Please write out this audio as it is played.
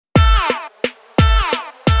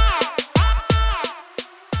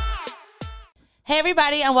Hey,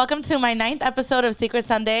 everybody, and welcome to my 9th episode of Secret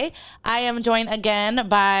Sunday. I am joined again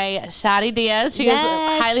by Shadi Diaz. She is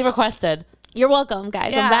highly requested. You're welcome,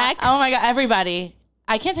 guys. I'm back. Oh, my God, everybody.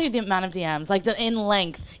 I can't tell you the amount of DMs, like in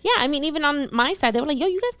length. Yeah, I mean, even on my side, they were like, yo,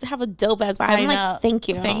 you guys have a dope-ass vibe. I'm like, thank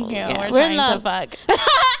you. Thank you. Yeah, we're trying to fuck.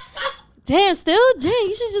 Damn, still? Jay,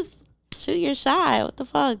 you should just shoot your shot. What the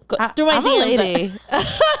fuck? Through my DMs. A lady.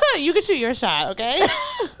 You can shoot your shot, okay?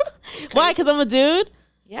 Why? Because I'm a dude?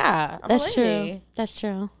 Yeah, that's true. That's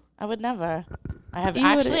true. I would never. I have.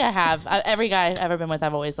 Every guy I've ever been with,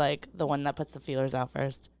 I'm always like the one that puts the feelers out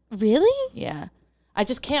first. Really? Yeah. I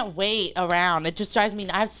just can't wait around. It just drives me.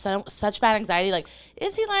 I have such bad anxiety. Like,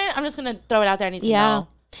 is he lying? I'm just gonna throw it out there. I need to know.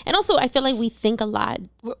 And also, I feel like we think a lot.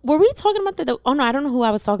 Were we talking about that? Oh no, I don't know who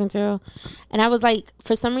I was talking to. And I was like,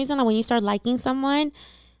 for some reason, like, when you start liking someone,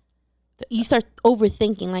 you start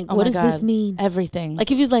overthinking, like, what does this mean? Everything.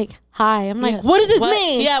 Like, if he's like, hi, I'm like, what does this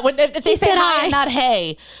mean? Yeah, if they say hi and not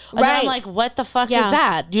hey. Right. Then I'm like, what the fuck is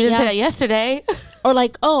that? You didn't say that yesterday. Or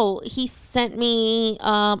like, oh, he sent me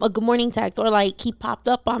a good morning text. Or like, he popped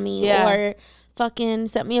up on me. Or fucking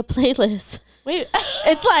sent me a playlist. Wait.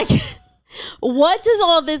 It's like, what does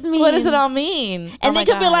all this mean? What does it all mean? And they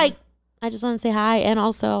could be like, I just want to say hi and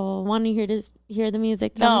also want to hear the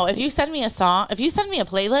music. No, if you send me a song, if you send me a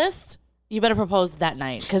playlist, you better propose that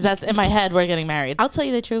night, because that's in my head. We're getting married. I'll tell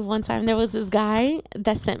you the truth. One time there was this guy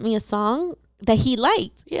that sent me a song that he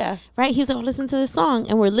liked. Yeah. Right? He was like, oh, listen to this song.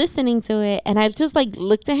 And we're listening to it. And I just like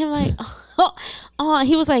looked at him like, oh.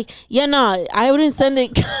 He was like, yeah, no, I wouldn't send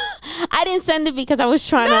it. I didn't send it because I was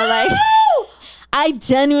trying to like, I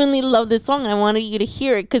genuinely love this song. I wanted you to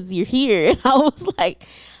hear it because you're here. And I was like,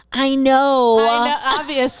 I know,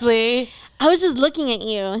 obviously. I was just looking at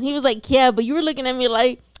you. And he was like, yeah, but you were looking at me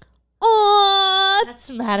like, oh, that's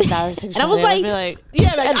mad embarrassing. And I was like,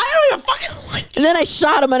 yeah, like, I don't even fucking like. And then I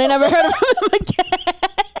shot him, and I never heard from him again.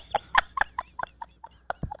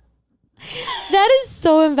 That is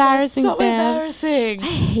so embarrassing. That's so Sam. Embarrassing. I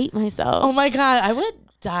hate myself. Oh my God, I would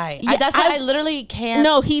die. Yeah, that's why I literally can't.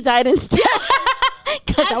 No, he died instead.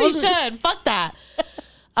 As he should. Fuck that.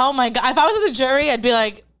 Oh my God, if I was in the jury, I'd be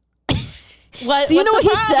like, what? Do you know what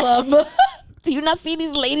problem? he said? Do you not see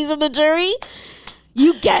these ladies in the jury?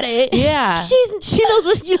 You get it. Yeah. She knows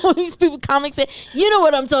what, you know, these people comics say. You know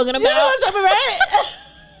what I'm talking about. You know what I'm talking about?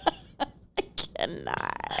 I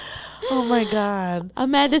cannot. Oh my God.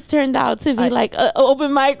 I'm mad this turned out to be like an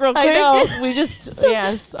open mic real quick. I know. We just,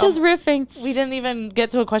 just riffing. We didn't even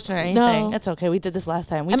get to a question or anything. No. It's okay. We did this last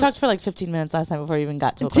time. We talked for like 15 minutes last time before we even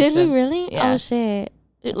got to a question. Did we really? Yeah. Oh, shit.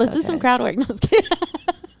 Let's do some crowd work. No, I was kidding.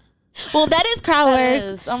 Well, that is crowd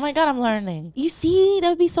work. Oh my God, I'm learning. You see, that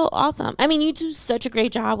would be so awesome. I mean, you do such a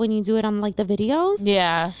great job when you do it on like the videos.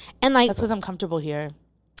 Yeah. And like, that's because I'm comfortable here.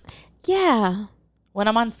 Yeah. When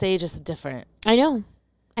I'm on stage, it's different. I know.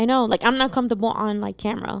 Like, I'm not comfortable on like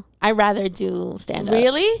camera. I rather do stand up.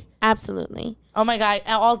 Really? Absolutely. Oh my God.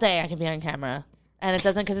 All day I can be on camera. And it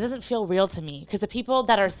doesn't feel real to me. Because the people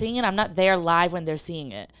that are seeing it, I'm not there live when they're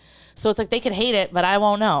seeing it. So it's like they could hate it, but I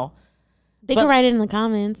won't know. They can write it in the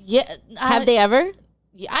comments. Yeah. Have they ever?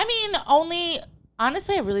 Yeah, I mean,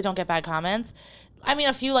 honestly, I really don't get bad comments. I mean,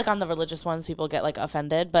 a few, like, on the religious ones, people get, like,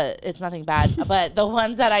 offended, but it's nothing bad. But the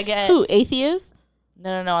ones that I get... Who, atheists?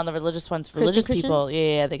 No, on the religious ones, religious people,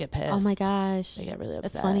 yeah, they get pissed. Oh, my gosh. They get really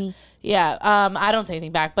upset. That's funny. Yeah, I don't say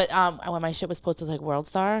anything back, but when my shit was posted, like, World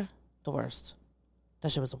Star, the worst.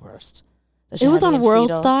 That shit was the worst. It was on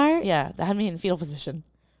World Star? Yeah, that had me in fetal position.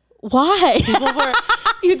 Why? People were...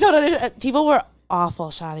 You don't understand. People were awful,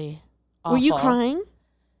 Shadi. Awful. Were you crying?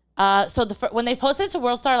 So when they posted it to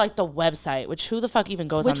World Star, like the website, which who the fuck even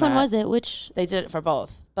goes on that? Which one was it? Which they did it for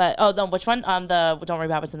both. But which one? The Don't Worry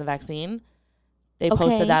About What's in the Vaccine. They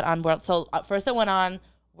posted that on World. So first it went on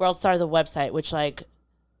World Star, the website, which like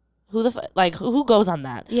who goes on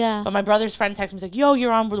that? Yeah. But my brother's friend texted me, he's like, "Yo,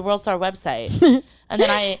 you're on the World Star website." And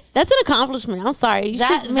then that's an accomplishment. I'm sorry. You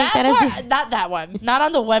should make that not that one. Not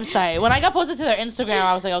on the website. When I got posted to their Instagram,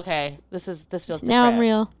 I was like, okay, this feels different. Now I'm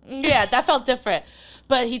real. Yeah, that felt different.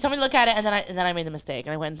 But he told me to look at it, and then I made the mistake,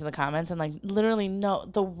 and I went into the comments, and like literally, no,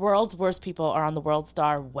 the world's worst people are on the World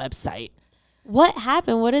Star website. What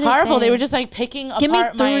happened? What did they Horrible. say? They were just like picking apart. Give me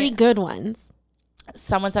three good ones.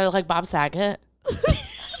 Someone said I look like Bob Saget.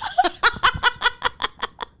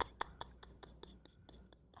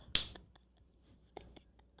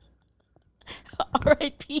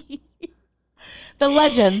 R.I.P. The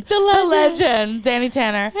legend, Danny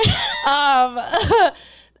Tanner.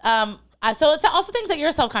 So it's also things that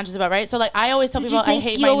you're self-conscious about, right? So like I always tell Did people you I think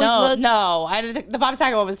hate you my always nose. looked- No, I didn't think the Bob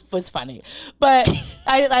Saget one was funny, but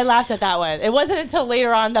I laughed at that one. It wasn't until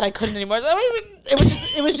later on that I couldn't anymore.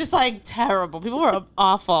 It was just like terrible. People were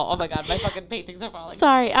awful. Oh my god, my fucking paintings are falling.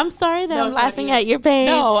 Sorry, I'm sorry that No, I'm it's not laughing you. at your pain.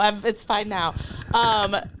 No, it's fine now.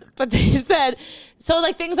 But they said so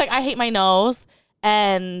like things like I hate my nose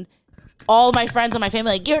and all my friends and my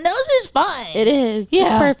family like your nose is fine. It is. Yeah.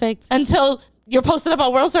 It's perfect. Until you're posted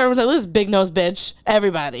about World Star, I was like, this big nose bitch.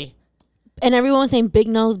 Everybody. And everyone's saying big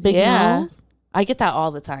nose, big nose. I get that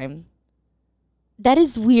all the time. That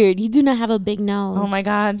is weird. You do not have a big nose. Oh my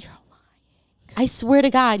God. I swear to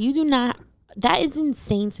God, you do not. That is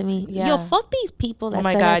insane to me. Yeah. Yo, fuck these people that Oh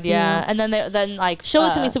my said God, that to yeah. you. And then like Show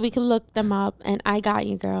it to me so we can look them up. And I got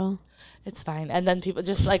you, girl. it's fine. And then people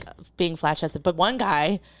just like being flat chested. But one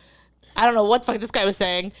guy, I don't know what the fuck this guy was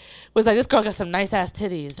saying, was like, this girl got some nice ass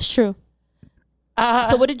titties. It's true.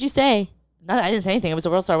 So what did you say? No, I didn't say anything. It was a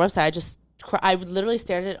World Star website. I literally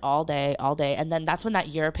stared at it all day. And then that's when that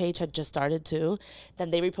Your page had just started too.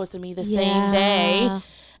 Then they reposted me the same day.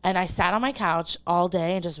 And I sat on my couch all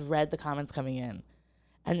day and just read the comments coming in.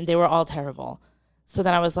 And they were all terrible. So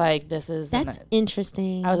then I was like, That's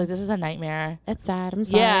interesting. I was like, this is a nightmare. That's sad. I'm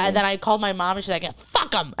sorry. Yeah. And then I called my mom and she's like, yeah,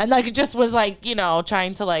 fuck them. And like, it just was like,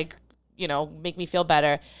 trying to like, make me feel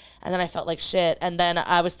better. And then I felt like shit. And then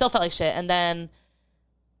I still felt like shit. And then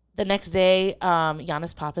the next day,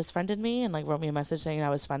 Giannis Pappas friended me and like wrote me a message saying I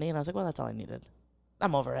was funny, and I was like, well, that's all I needed.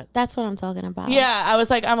 I'm over it. That's what I'm talking about. Yeah, I was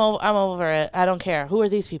like, I'm over it. I don't care. Who are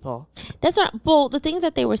these people? That's what. Well, the things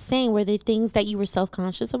that they were saying were the things that you were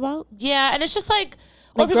self-conscious about, Yeah, and it's just like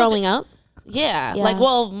growing up. Yeah, Yeah. like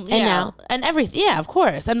And now. and everything. Yeah, of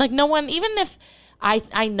course. And like no one, even if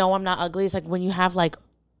I know I'm not ugly, it's like when you have like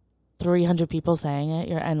 300 people saying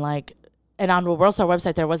it, and on the World Star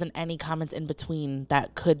website, there wasn't any comments in between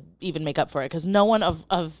that could even make up for it because no one of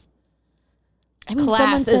class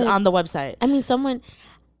is on the website. I mean, someone.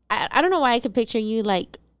 I don't know why I could picture you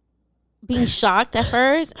like being shocked at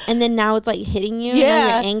first, and then now it's like hitting you. Yeah. and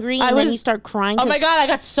then you're angry, and then you start crying. Oh my God, I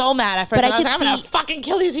got so mad at first. But And I I was could like, I'm gonna see- fucking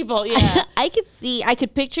kill these people. Yeah, I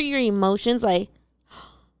could picture your emotions like.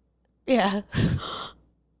 yeah.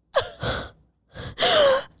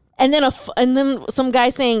 And then some guy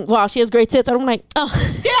saying, "Wow, she has great tits." I'm like, "Oh,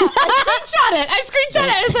 Yeah, I screenshot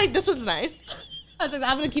it. It's like, this one's nice. I was like,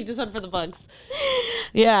 I'm gonna keep this one for the books.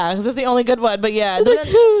 Yeah, because it's the only good one. But yeah, then,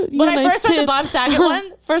 when I first read the Bob Saget one,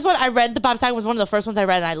 I read the Bob Saget was one of the first ones I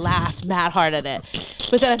read, and I laughed mad hard at it.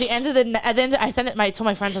 But then at the end, I sent it. I told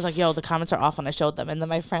my friends, I was like, "Yo, the comments are off," when I showed them. And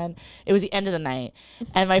then it was the end of the night,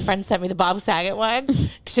 and my friend sent me the Bob Saget one.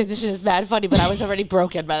 Shit, this shit is mad funny, but I was already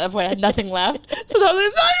broken by that point. I had nothing left. So I was like,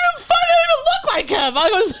 "It's not even funny. I don't even look like him." I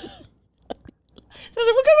was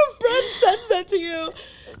like, "What kind of friend sends that to you?"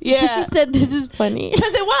 Yeah. she said this is funny."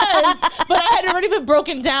 Because it was, but I had already been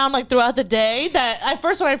broken down like throughout the day. That at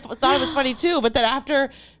first when I thought it was funny too, but then after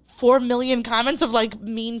 4 million comments of like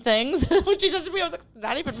mean things, when she said to me, I was like,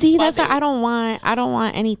 not even. See, funny. that's why I don't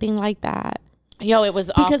want anything like that. Yo, it was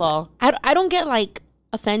Because awful. I don't get like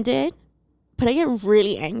offended, but I get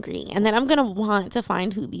really angry, and then I'm gonna want to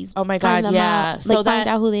find who these. Oh my God, find them yeah. out, So like find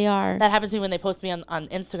out who they are. That happens to me when they post me on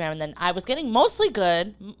Instagram, and then I was getting mostly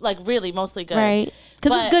good, like really mostly good. Right,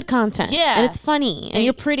 because it's But- good content. Yeah. and it's funny, and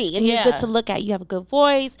you're pretty, and you're good Yeah. to look at. You have a good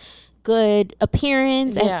voice, good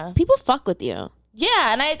appearance, Yeah. and people fuck with you.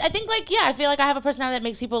 Yeah, and I think like I feel like I have a personality that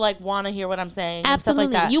makes people like want to hear what I'm saying. Absolutely,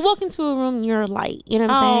 and stuff like that. you walk into a room, you're light. You know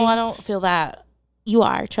what I'm saying? I don't feel that. You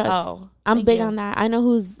are. Trust. Oh, I'm thank big you. on that. I know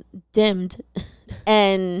who's dimmed,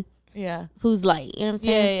 and Yeah. who's light. You know what I'm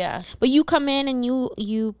Yeah, saying? yeah. But you come in and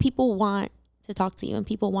you people want to talk to you, and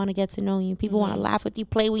people want to get to know you. People want to laugh with you,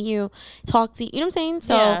 play with you, talk to you. You know what I'm saying?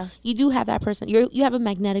 So Yeah. you do have that person. You have a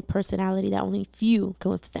magnetic personality that only few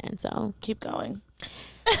can withstand. So Keep going.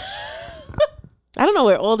 I don't know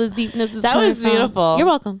where all this deepness is. That coming was from. beautiful. You're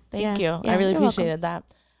welcome. Thank Yeah. you. Yeah, I really you're welcome. appreciated that.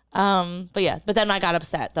 But then I got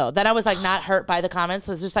upset though. Then I was like not hurt by the comments.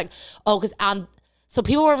 It's just like, because so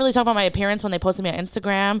people weren't really talking about my appearance when they posted me on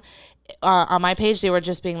Instagram. On my page, they were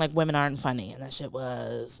just being like, women aren't funny, and that shit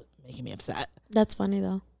was making me upset. That's funny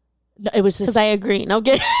though, No, it was because just I agree. No,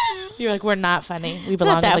 get. you're like, we're not funny. We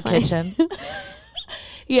belong in that the funny. kitchen.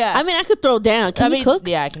 Yeah, I mean, I could throw down. Can you cook?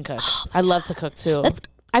 Yeah, I can cook. I love to cook too.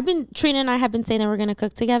 Trina and I have been saying that we're gonna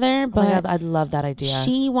cook together, oh but my God, I love that idea.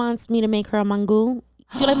 she wants me to make her a mango.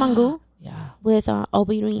 Do you like mango? Yeah, With but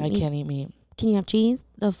you don't eat I meat. can't eat meat. Can you have cheese?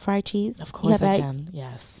 The fried cheese? Of You course have I eggs? can.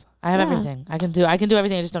 Yes, I have Yeah. everything. I can do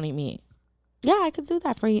everything. I just don't eat meat. Yeah, I could do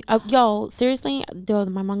that for you. Yo, seriously,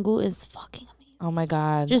 my mango is fucking amazing. Oh my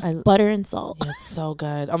God, Just butter and salt. yeah, it's so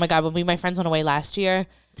good. Oh my God, when my friends went away last year,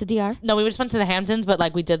 To DR? No, we just went to the Hamptons, but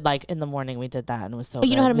like we did like in the morning we did that and it was so Oh,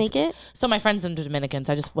 you know good. how to make it? So my friends in Dominican,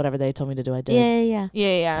 so I just whatever they told me to do, I did. Yeah.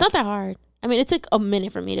 It's not that hard. I mean, it took a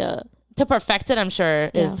minute for me to perfect it. I'm sure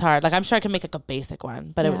is hard. Like I'm sure I can make like a basic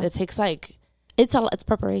one, but it takes like it's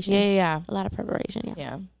preparation. Yeah. A lot of preparation.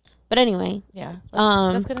 Yeah. But anyway,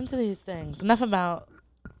 let's get into these things. Enough about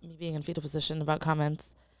me being in fetal position about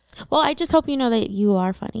comments. Well, I just hope you know that you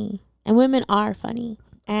are funny and women are funny.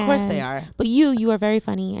 And, of course they are. But you are very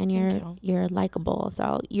funny and you're likable.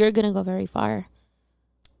 So you're going to go very far.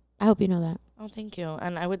 I hope you know that. Oh, thank you.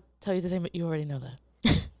 And I would tell you the same, but you already know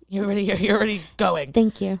that. you're already going.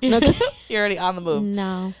 Thank you. You're already on the move.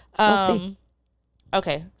 No. We'll see.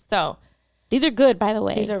 Okay. So these are good, by the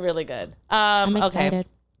way. These are really good. I'm excited. Okay.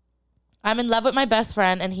 I'm in love with my best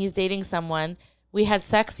friend and he's dating someone. We had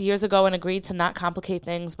sex years ago and agreed to not complicate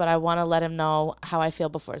things, but I want to let him know how I feel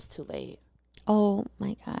before it's too late. Oh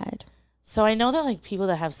my God. So I know that like people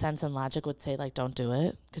that have sense and logic would say like don't do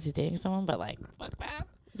it because he's dating someone, but like fuck that.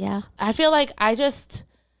 Yeah. I feel like I don't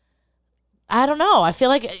know. I feel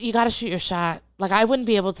like you got to shoot your shot. Like I wouldn't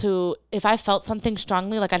be able to if I felt something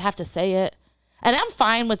strongly. Like I'd have to say it, and I'm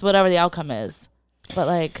fine with whatever the outcome is. But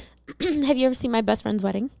like, have you ever seen My Best Friend's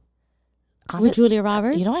Wedding with Julia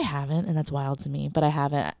Roberts? You know I haven't, and that's wild to me. But I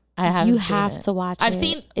haven't. You have to watch it. I've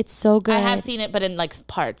seen it's so good. I have seen it, but in like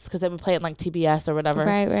parts because they would play it in like TBS or whatever.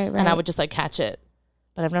 Right. And I would just like catch it,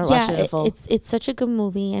 but I've never watched it in full. It's such a good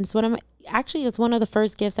movie, and it's one of the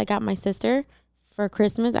first gifts I got my sister for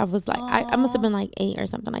Christmas. I was like, I must have been like 8 or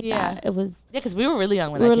something like that. It was because we were really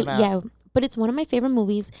young when that came out. Yeah, but it's one of my favorite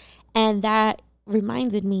movies, and that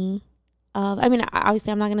reminded me of. I mean,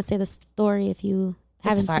 obviously, I'm not gonna say the story if you.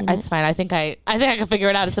 Haven't seen it. It's fine. I think I can figure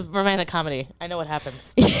it out. It's a romantic comedy. I know what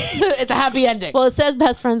happens. It's a happy ending. Well, it says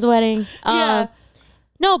best friend's wedding.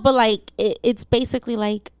 No, but like it's basically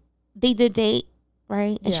like they did date,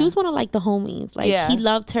 right? And she was one of like the homies. Like he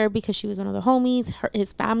loved her because she was one of the homies.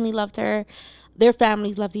 His family loved her. Their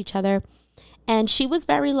families loved each other. And she was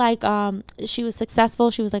very like she was successful.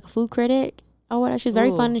 She was like a food critic. Or whatever. She was very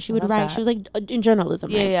fun and she would write. That. She was like in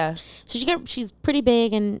journalism. Right? So she's pretty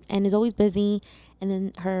big and is always busy. And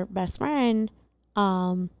then her best friend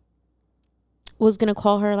was going to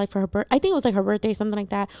call her like for her birthday. I think it was like her birthday, something like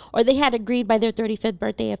that. Or they had agreed by their 35th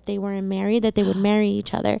birthday, if they weren't married, that they would marry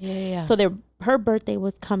each other. So her birthday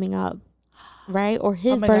was coming up, right? Or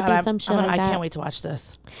his birthday, some shit like that. I can't wait to watch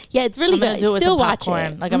this. Yeah, it's really good. Still watch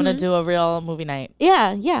it. Like I'm going to do a real movie night.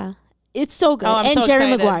 Yeah. It's so good. Oh, and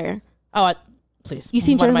Jerry Maguire. Oh, please. You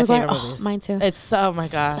seen Jerry Maguire? Oh, mine too. It's, oh my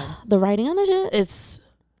God. The writing on the shit?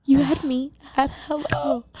 You had me at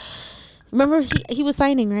hello. Remember he was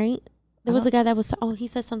signing, right? There was a guy that was he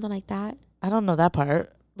said something like that. I don't know that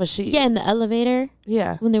part. But in the elevator.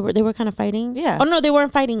 Yeah. When they were kind of fighting. Yeah. Oh no, they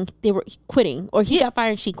weren't fighting. They were quitting. Or he got fired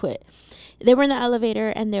and she quit. They were in the elevator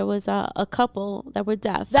and there was a couple that were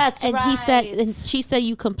deaf. That's and right. He said, and she said,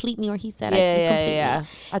 "You complete me," or he said, Yeah.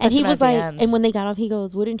 And he was like, and when they got off, he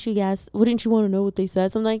goes, Wouldn't you want to know what they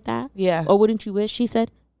said?" Something like that. Yeah. Or wouldn't you wish? She said,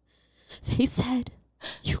 "They said,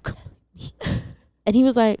 you complete me." And he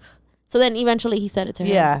was like, so then eventually he said it to her.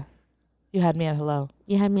 Yeah. You had me at hello.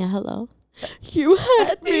 You had me at hello. You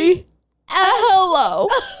had me at hello.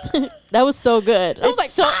 That was so good. I was like,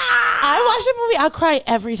 I watch that movie. I'll cry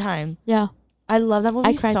every time. Yeah. I love that movie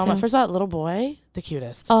I cried so much. too. First of all, that little boy, the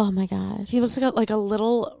cutest. Oh my gosh. He looks like a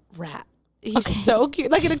little rat. He's so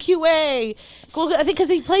cute. Like in a cute way. Cool. I think because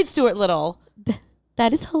he played Stuart Little.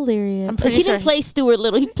 That is hilarious. I'm pretty he sure didn't play Stuart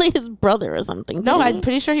Little. He played his brother or something. No, I'm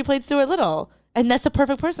pretty sure he played Stuart Little. And that's a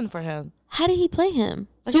perfect person for him. How did he play him?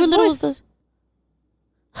 Like Stuart Little was the...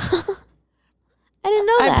 I didn't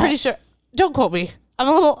know that. I'm pretty sure. Don't quote me. I'm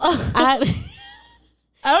a little... I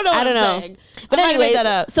don't know what I'm saying. But anyway,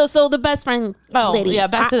 so the best friend lady. Yeah,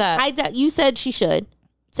 back to that. You said she should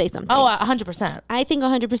say something. Oh, 100%. I think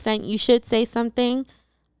 100% you should say something.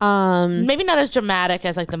 Maybe not as dramatic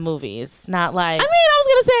as like the movies. Not like... I mean, I was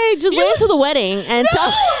going to say, just wait until the wedding and tell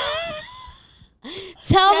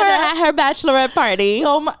her at her bachelorette party.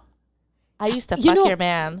 Oh my... I used to fuck your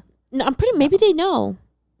man. No, maybe they know.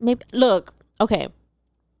 Maybe, look, okay.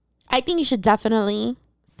 I think you should definitely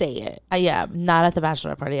say it. Yeah, not at the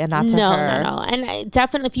bachelorette party and not to her. No. And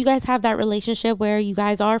definitely, if you guys have that relationship where you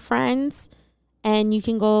guys are friends and you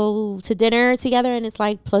can go to dinner together and it's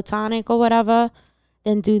like platonic or whatever,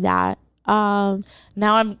 then do that. Now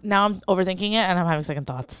I'm overthinking it and I'm having second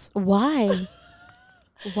thoughts. Why?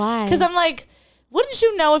 Why? Because I'm like, wouldn't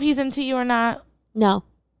you know if he's into you or not? No.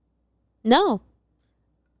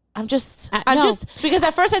 I'm just because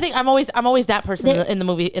at first I think I'm always that person in the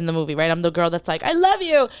movie, right? I'm the girl that's like, I love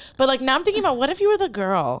you. But like now I'm thinking about what if you were the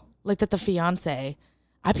girl, like that the fiance.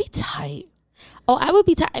 I'd be tight. Oh, I would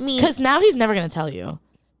be tight. I mean, because now he's never gonna tell you.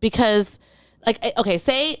 Because, like, okay,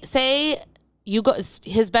 say you go.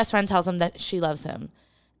 His best friend tells him that she loves him,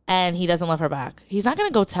 and he doesn't love her back. He's not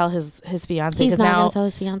gonna go tell his fiance. He's not gonna tell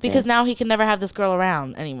his fiance because now he can never have this girl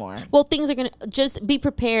around anymore. Well, things are gonna just be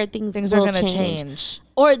prepared. Things are gonna change.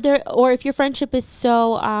 Or if your friendship is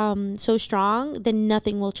so strong, then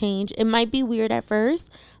nothing will change. It might be weird at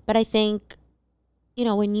first, but I think,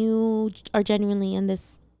 when you are genuinely in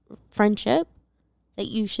this friendship, that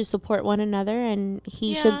you should support one another, and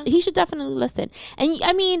he should definitely listen. And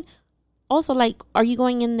I mean, also, like, are you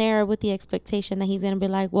going in there with the expectation that he's gonna be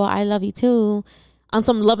like, well, I love you too, on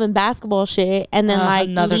some Love and Basketball shit, and then like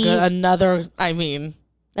another I mean,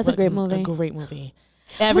 that's a great movie. A great movie.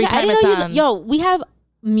 Every time it's on. We have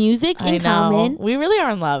music in common. We really are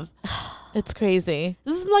in love. It's crazy.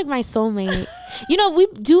 This is like my soulmate. We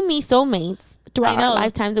do meet soulmates throughout our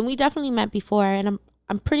lifetimes, and we definitely met before, and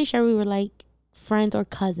I'm pretty sure we were like friends or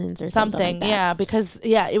cousins or something like that. Yeah, because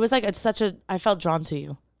it was like I felt drawn to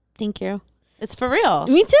you. Thank you. It's for real.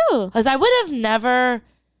 Me too. Because I would have never,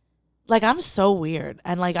 like, I'm so weird,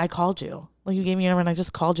 and like I called you, like you gave me your number, and I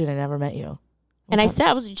just called you, and I never met you. And I said,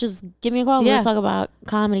 I was just give me a call. We'll talk about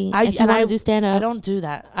comedy. If you want to do stand up. I don't do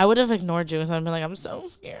that. I would have ignored you, and I'd be like, I'm so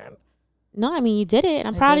scared. No, I mean, you did it.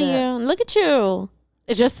 I'm proud of you. Look at you.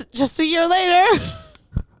 It's just a year later.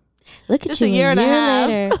 Look at just you. A year and a half.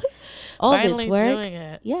 Later. All Finally this work. Doing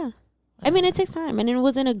it. Yeah. I mean, it takes time, and it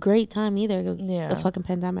wasn't a great time either. It was the fucking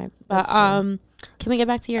pandemic. But can we get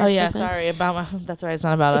back to your? Oh yeah, sorry about my. That's right. It's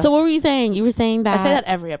not about us. So what were you saying? You were saying that I say that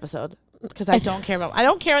every episode because I don't care about. I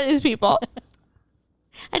don't care about these people.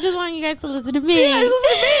 I just want you guys to listen to me. Yeah, listen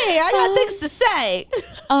to me. I got things to say.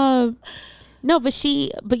 No,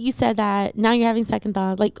 but you said that now you're having second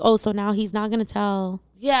thought. Like, so now he's not gonna tell.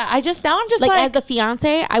 Yeah, I'm just like as the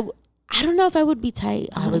fiance. I don't know if I would be tight.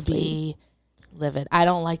 Honestly. I would be livid. I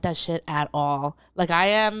don't like that shit at all. Like I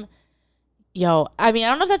am. I mean, I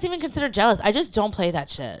don't know if that's even considered jealous. I just don't play that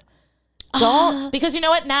shit. Because you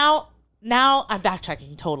know what? Now I'm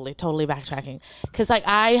backtracking. Totally backtracking. Because like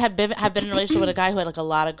I have been in a relationship with a guy who had like a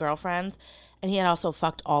lot of girlfriends, and he had also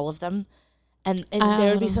fucked all of them. And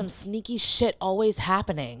there would be some sneaky shit always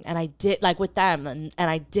happening, and I did like with them, and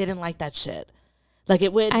I didn't like that shit. Like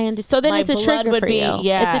it would. I understand. So then it's a trigger for you.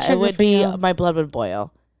 Yeah, it's a trigger it would for be. You. My blood would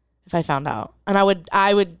boil if I found out, and I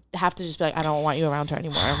would have to just be like, I don't want you around her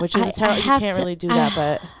anymore. Which is terrible. You can't really do that,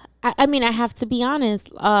 but I mean, I have to be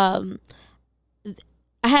honest. I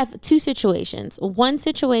have two situations. One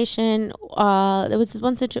situation, there was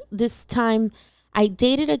this time I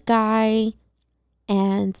dated a guy,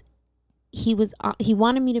 and he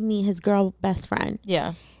wanted me to meet his girl best friend.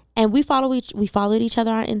 Yeah. And we followed each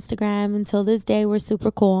other on Instagram. Until this day, we're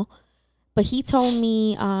super cool. But he told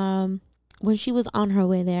me when she was on her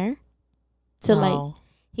way there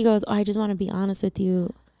he goes, I just want to be honest with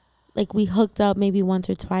you. Like, we hooked up maybe once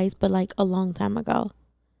or twice, but like a long time ago.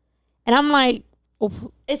 And I'm like,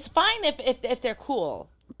 it's fine if they're cool.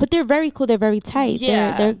 But they're very cool. They're very tight.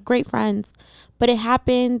 Yeah. They're great friends. But it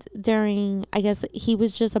happened during, I guess he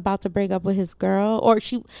was just about to break up with his girl, or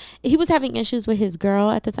he was having issues with his girl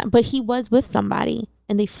at the time, but he was with somebody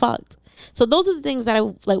and they fucked. So those are the things that I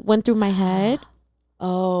like went through my head.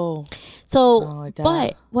 Oh. So, like that.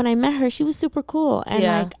 But when I met her, she was super cool. And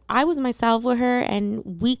like, I was myself with her,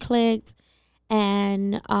 and we clicked,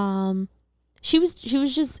 and she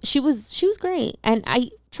was great. And I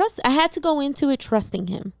had to go into it trusting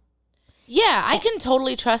him. Yeah, I can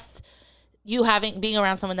totally trust you being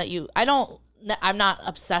around someone that I'm not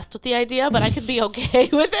obsessed with the idea, but I could be okay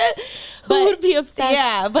with it. Who would be obsessed?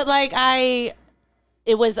 Yeah, but like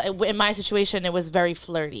it was in my situation, it was very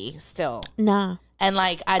flirty still. Nah. And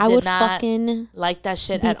like I did not like that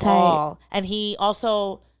shit at all. And he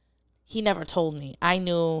never told me. I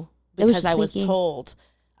knew because I was told.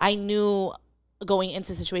 I knew going into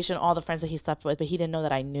the situation all the friends that he slept with, but he didn't know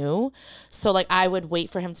that I knew. So like I would wait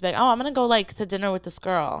for him to be like, oh, I'm gonna go like to dinner with this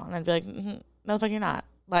girl, and I'd be like, no, the fuck you're not.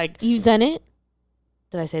 Like, you've done it.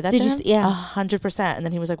 Did I say that to him? Yeah, 100%. And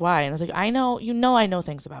then he was like, why? And I was like, I know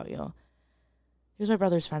things about you. He was my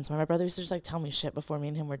brother's friend, so my brother used to just like tell me shit before me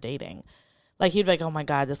and him were dating. Like he'd be like, oh my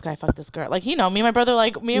God, this guy fucked this girl. Like, me and my brother,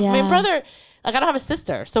 me and my brother, like I don't have a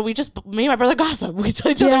sister. So me and my brother gossip. We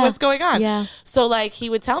tell each other what's going on. Yeah. So like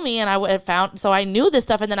he would tell me, and I would have found, so I knew this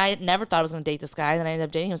stuff, and then I never thought I was going to date this guy. And then I ended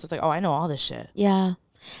up dating him. So it's like, oh, I know all this shit. Yeah.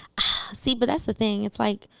 See, but that's the thing. It's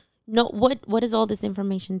like, no, what does all this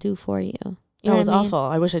information do for you? It was awful.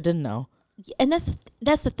 I wish I didn't know. And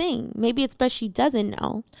that's the thing. Maybe it's best she doesn't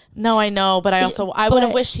know. No, I know, but I would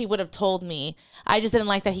have wished he would have told me. I just didn't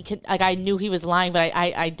like that he could. Like, I knew he was lying, but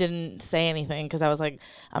I didn't say anything because I was like,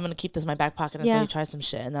 I'm gonna keep this in my back pocket until he tries some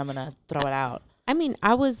shit, and then I'm gonna throw it out. I mean,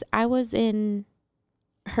 I was in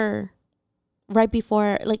her right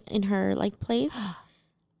before, like, in her like place.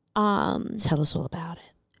 Tell us all about it.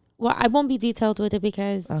 Well, I won't be detailed with it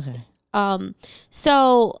because okay.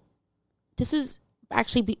 So this was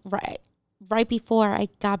actually right before I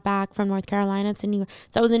got back from North Carolina to New York.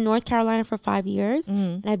 So I was in North Carolina for 5 years,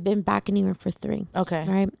 and I've been back in New York for 3. Okay.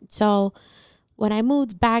 Right. So when I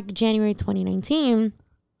moved back January 2019,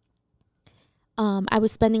 I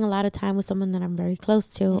was spending a lot of time with someone that I'm very close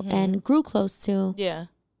to and grew close to. Yeah.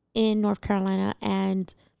 In North Carolina,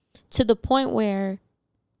 and to the point where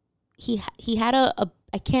he had a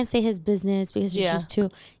I can't say his business because it's just too.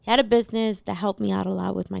 He had a business that helped me out a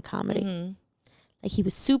lot with my comedy. Like, he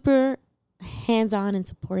was super hands-on and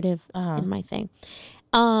supportive in my thing.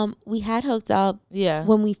 We had hooked up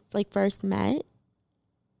when we like first met,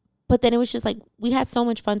 but then it was just like we had so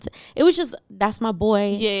much fun. It was just, that's my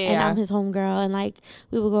boy, and I'm his homegirl, and like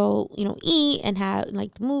we would go, eat and have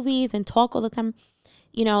like the movies and talk all the time,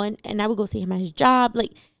 and I would go see him at his job,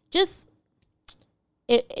 like just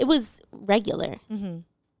it was regular.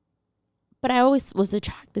 But I always was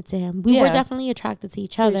attracted to him. We were definitely attracted to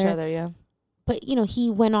each other. Yeah. But, he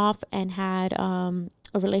went off and had a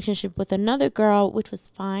relationship with another girl, which was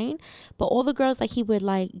fine. But all the girls that he would,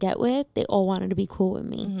 like, get with, they all wanted to be cool with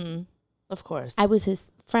me. Of course. I was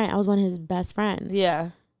his friend. I was one of his best friends. Yeah.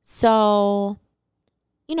 So,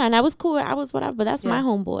 and I was cool. I was whatever. But that's my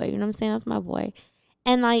homeboy. You know what I'm saying? That's my boy.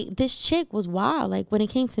 And, like, this chick was wild. Like, when it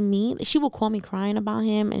came to me, she would call me crying about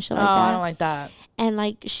him and shit like that. I don't like that. And,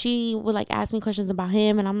 like, she would, like, ask me questions about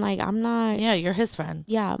him. And I'm like, I'm not. Yeah, you're his friend.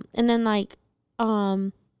 Yeah. And then, like,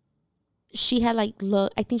 she had, like,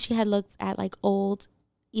 I think she had looked at, like, old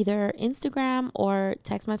either Instagram or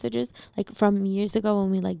text messages, like, from years ago when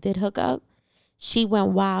we, like, did hook up. She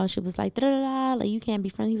went wild. She was like, da-da-da, like, you can't be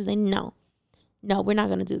friends. He was like, no, we're not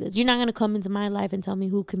going to do this. You're not going to come into my life and tell me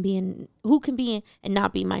who can be in and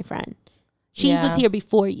not be my friend. She was here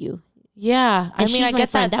before you. Yeah. I mean, I get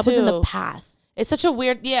that too. That was in the past. It's such a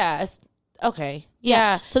weird, okay.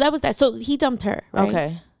 Yeah. So that was that. So he dumped her, right?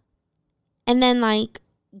 Okay. And then, like,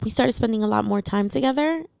 we started spending a lot more time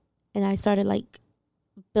together, and I started, like,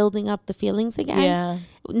 building up the feelings again. Yeah.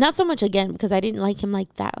 Not so much again because I didn't like him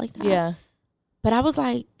like that. Yeah. But I was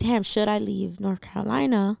like, damn, should I leave North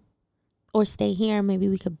Carolina or stay here? Maybe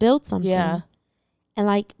we could build something. Yeah. And,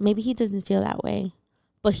 like, maybe he doesn't feel that way,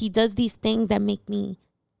 but he does these things that make me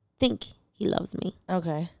think he loves me.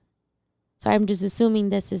 Okay. So I'm just assuming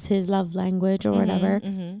this is his love language or whatever,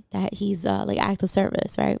 that he's like active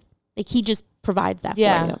service, right? Like, he just provides that for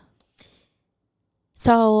you.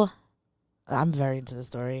 So I'm very into the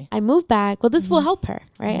story. I moved back. Well, this will help her,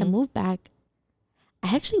 right? I moved back.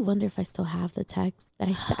 I actually wonder if I still have the text that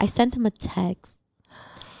I sent him a text,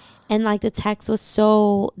 and, like, the text was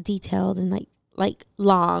so detailed and like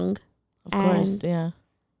long. Of course, yeah.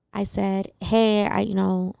 I said, hey,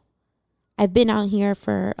 I've been out here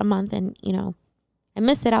for a month, and I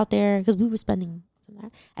miss it out there because we were spending.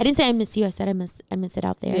 I didn't say I miss you. I said I miss it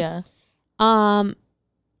out there. Yeah. And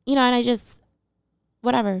I just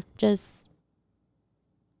whatever. Just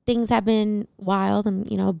things have been wild,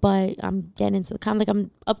 and but I'm getting into the like I'm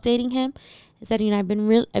updating him. I said, I've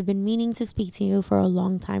been meaning to speak to you for a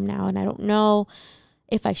long time now, and I don't know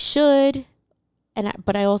if I should,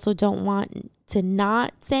 but I also don't want to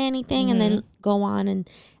not say anything and then go on and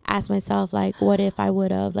ask myself, like, what if I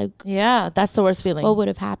would have, like, yeah, that's the worst feeling. What would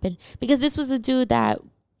have happened? Because this was a dude that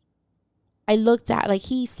I looked at, like,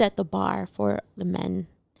 he set the bar for the men.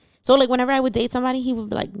 So, like, whenever I would date somebody, he would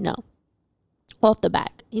be like, no, off the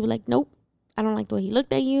back. He would be like, nope, I don't like the way he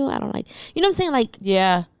looked at you. I don't like, you know what I'm saying? Like,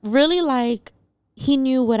 yeah, really, like, he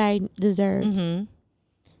knew what I deserved.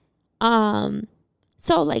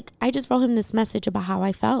 So, like, I just wrote him this message about how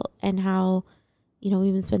I felt and how,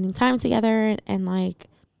 we've been spending time together, and like,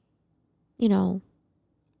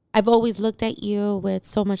 I've always looked at you with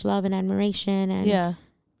so much love and admiration and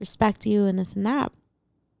respect you and this and that.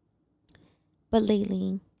 But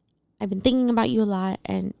lately, I've been thinking about you a lot,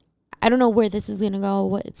 and I don't know where this is going to go,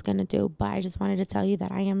 what it's going to do, but I just wanted to tell you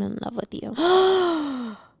that I am in love with you.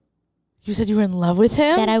 You said you were in love with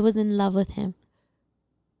him? That I was in love with him.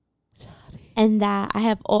 And that I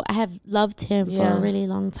have loved him for a really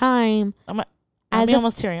long time. I'm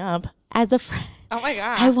almost tearing up. As a friend. Oh my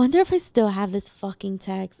God. I wonder if I still have this fucking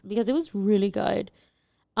text because it was really good.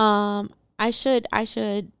 I should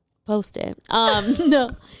post it. No,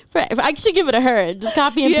 I should give it to her. Just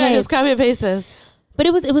copy and paste. Yeah, just copy and paste this. But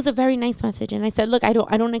it was a very nice message, and I said, look, I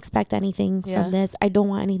don't expect anything from this. I don't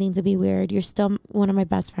want anything to be weird. You're still one of my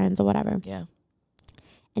best friends or whatever. Yeah.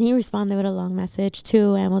 And he responded with a long message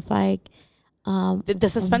too, and was like, the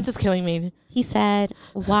suspense is killing me. He said,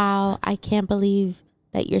 wow, I can't believe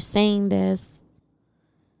that you're saying this.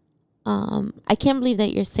 I can't believe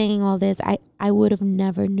that you're saying all this. I would have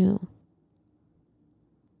never knew.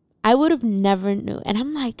 I would have never knew. And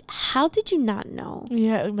I'm like, how did you not know?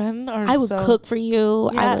 Yeah, men are I would cook for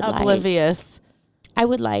you. Yeah, I would oblivious. I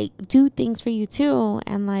would like do things for you too.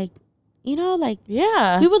 And like, you know, like,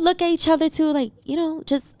 yeah, we would look at each other too, like, you know,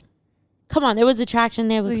 just come on. There was attraction.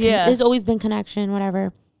 There's always been connection,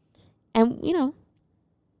 whatever. And, you know,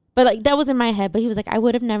 but like, that was in my head. But he was like, I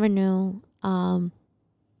would have never knew.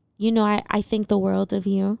 You know, I think the world of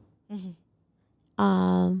you.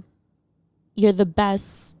 Mm-hmm. You're the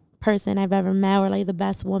best person I've ever met, or like the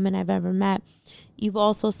best woman I've ever met. You've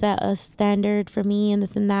also set a standard for me and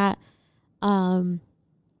this and that. But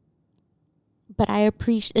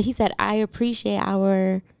he said, I appreciate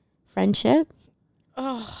our friendship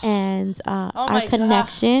and our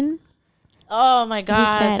connection. Oh my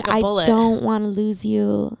God. He said, like a bullet. I don't want to lose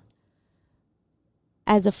you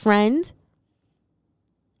as a friend.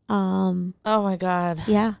 Oh my God.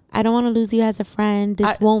 Yeah. I don't want to lose you as a friend.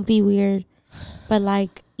 This won't be weird. But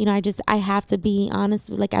like, you know, I have to be honest.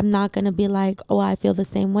 Like, I'm not going to be like, oh, I feel the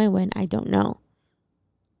same way when I don't know.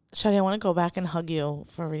 Shadi, I want to go back and hug you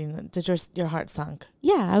for reading that. Did your heart sunk?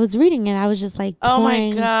 Yeah, I was reading it. I was just like, oh my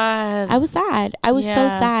God. I was sad. I was so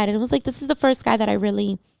sad. And it was like, this is the first guy that I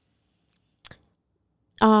really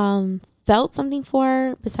felt something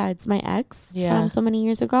for besides my ex from so many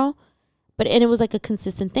years ago. And it was like a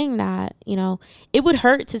consistent thing that, you know, it would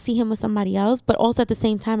hurt to see him with somebody else, but also at the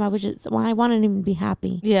same time, I wanted him to be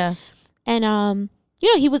happy. Yeah. And,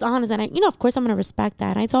 you know, he was honest, and of course I'm going to respect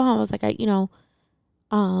that. And I told him, I was like, but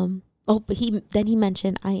he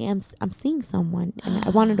mentioned, I'm seeing someone, and I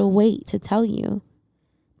wanted to wait to tell you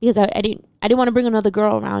because I didn't want to bring another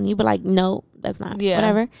girl around. You'd be like, no, that's not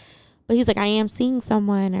whatever. But he's like, I am seeing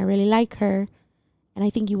someone. I really like her. And I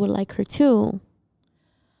think you would like her too.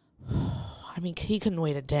 I mean, he couldn't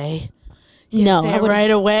wait a day. No, say it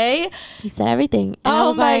right away. He said everything. And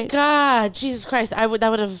oh my God, Jesus Christ! That would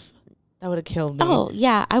have killed me. Oh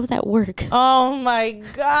yeah, I was at work. Oh my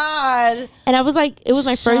God! And I was like, it was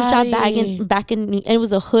my first job back in, and it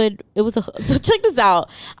was a hood. So check this out.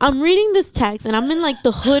 I'm reading this text, and I'm in like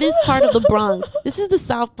the hoodest part of the Bronx. This is the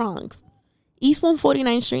South Bronx, East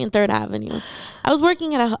 149th Street and 3rd Avenue. I was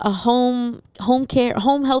working at a home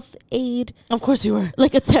health aid. Of course you were.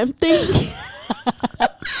 Like a temp thing.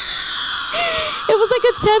 It was like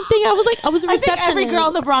a temp thing. I was a receptionist. I think every girl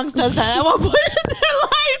in the Bronx does that at one point in their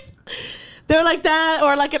life. They're like that,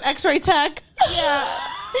 or like an X-ray tech. Yeah.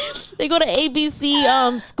 They go to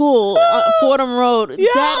ABC school, Fordham Road. Yeah.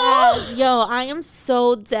 Dead ass. Yo, I am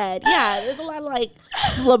so dead. Yeah, there's a lot of like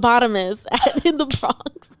phlebotomists in the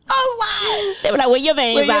Bronx. Oh, they were like, where your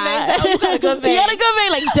veins at? Oh, you got a good vein. You got a good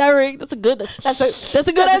vein, like Derek. That's a good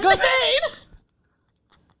vein.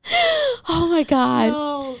 Oh my God.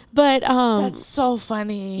 No. But that's so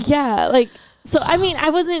funny. Yeah, like, so I mean, I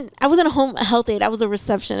wasn't a home health aide. I was a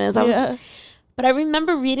receptionist. But I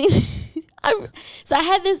remember reading I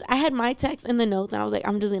had my text in the notes, and I was like,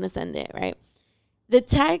 I'm just gonna send it, right? The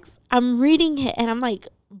text, I'm reading it, and I'm like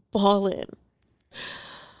bawling.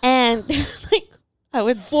 And there's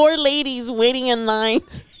like 4 ladies waiting in line.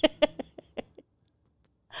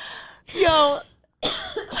 Yo.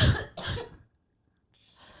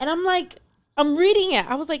 And I'm like, I'm reading it.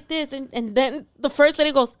 I was like this, and then the first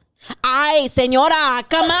lady goes, "Ay, señora,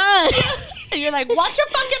 come on." And you're like, watch your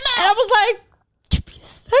fucking mouth. And I was like, give me a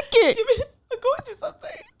second. I'm going through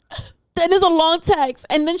something. Then there's a long text.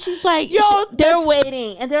 And then she's like, yo, they're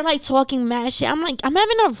waiting. And they're like talking mad shit. I'm like, I'm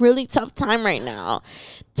having a really tough time right now.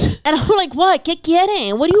 And I'm like, what? ¿Qué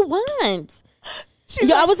quieren? What do you want?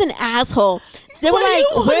 I was an asshole. They were like,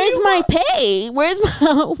 where's my pay?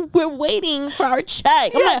 We're waiting for our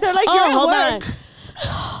check. Yeah, they're like, you're at work.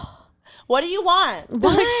 What do you want?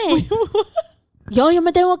 What? Yo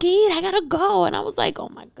me tengo que ir. I gotta go. And I was like, oh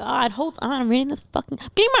my God, hold on. I'm reading this I'm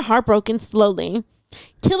getting my heart broken slowly.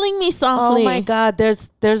 Killing me softly. Oh my God, there's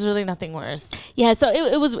really nothing worse. Yeah, so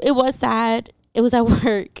it was sad. It was at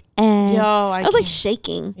work, and I was like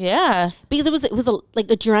shaking. Yeah, because it was like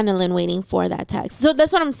adrenaline waiting for that text. So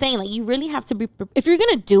that's what I'm saying. Like, you really have to be. If you're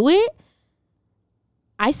gonna do it,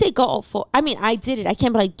 I say go for. I mean, I did it. I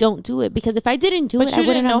can't be like, don't do it, because if I didn't do it, I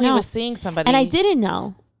wouldn't know he was seeing somebody, and I didn't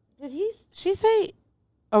know. Did she say?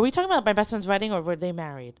 Are we talking about my best friend's wedding, or were they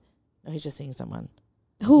married? No, he's just seeing someone.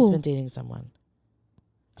 Who? He's been dating someone.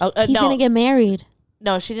 Oh, he's gonna get married.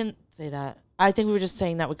 No, she didn't say that. I think we were just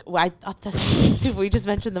saying that. I thought that's the thing too. But we just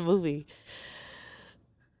mentioned the movie.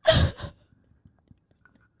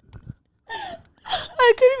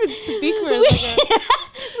 I couldn't even speak for a second.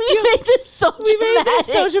 We made this so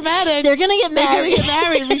dramatic. They're gonna get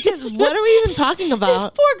married. We just. What are we even talking about? These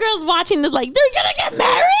poor girls watching this, like, they're gonna get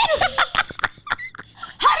married.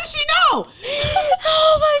 How does she know?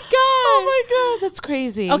 Oh my god! Oh my god, that's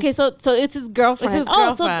crazy. Okay, so it's his girlfriend. It's his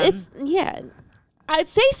girlfriend. So I'd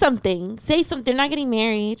say something. Say something. They're not getting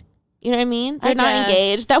married. You know what I mean? They're not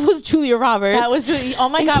engaged. That was Julia Roberts. That was Julia. Oh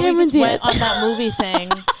my god, we just went on that movie thing.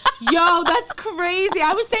 Yo, that's crazy.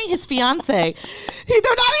 I was saying his fiance. They're not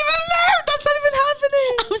even married. That's not even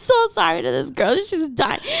happening. I'm so sorry to this girl. She's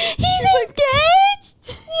dying. He's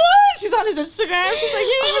engaged. What? She's on his Instagram. She's like,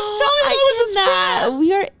 you didn't even tell me that was his friend.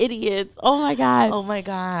 We are idiots. Oh my god. Oh my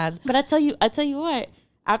god. But I tell you what.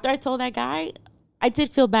 After I told that guy, I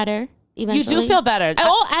did feel better. Eventually. You do feel better.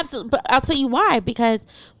 Oh, absolutely. But I'll tell you why. Because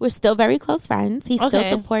we're still very close friends. He still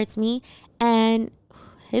supports me. And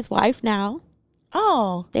his wife now.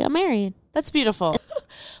 Oh. They got married. That's beautiful.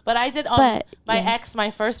 But I did ex, my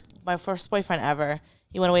first boyfriend ever.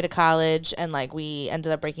 He went away to college and like we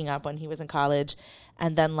ended up breaking up when he was in college.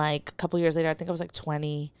 And then like a couple years later, I think I was like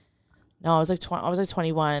 20. No, I was like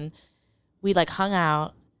 21. We like hung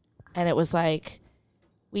out and it was like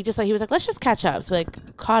he was like, let's just catch up. So we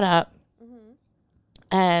like caught up.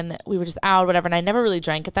 And we were just out, whatever. And I never really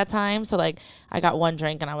drank at that time. So, like, I got one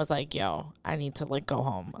drink and I was like, yo, I need to, like, go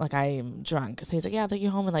home. Like, I'm drunk. So he's like, yeah, I'll take you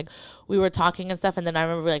home. And, like, we were talking and stuff. And then I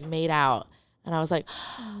remember we, like, made out. And I was like,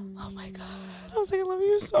 oh, my God. I was like, I love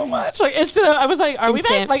you so much. Like, I was like, are we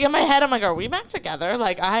back? Like, in my head, I'm like, are we back together?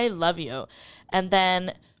 Like, I love you. And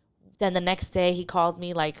then the next day he called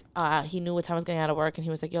me, like, he knew what time I was getting out of work. And he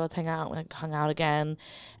was like, yo, let's hang out. We, like, hung out again.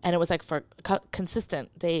 And it was, like, for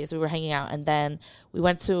consistent days we were hanging out. And then we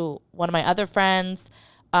went to one of my other friends.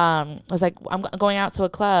 I was like, I'm going out to a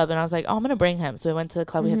club. And I was like, oh, I'm going to bring him. So we went to the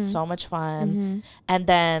club. We had so much fun. And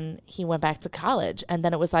then he went back to college. And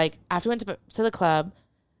then it was like, after we went to the club,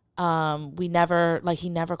 he never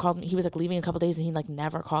called me. He was, like, leaving a couple days and he, like,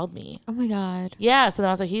 never called me. Oh, my God. Yeah. So then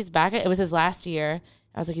I was like, he's back. It was his last year.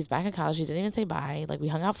 I was like, he's back in college. He didn't even say bye. Like, we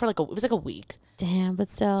hung out for, like, it was, like, a week. Damn, but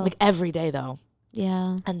still. Like, every day, though.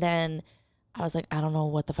 Yeah. And then I was like, I don't know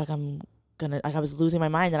what the fuck I'm gonna, like, I was losing my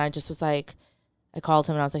mind. And I just was like, I called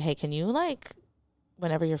him and I was like, hey, can you, like,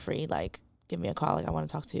 whenever you're free, like, give me a call. Like, I want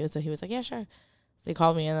to talk to you. So he was like, yeah, sure. So he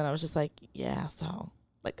called me and then I was just like, yeah, so,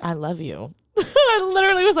 like, I love you. I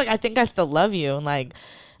literally was like, I think I still love you. And, like,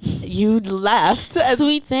 you left.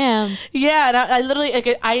 Sweet Sam. Yeah. And I literally, like,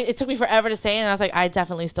 it took me forever to say it. And I was like, I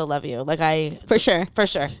definitely still love you. Like, For sure.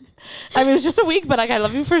 I mean, it was just a week, but, like, I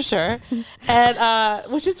love you for sure.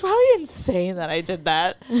 And, which is probably insane that I did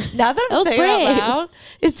that. Now that I'm saying it out loud,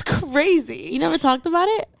 it's crazy. You never talked about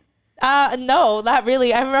it? No, not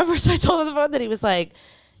really. I remember, so I told him on the phone that he was like,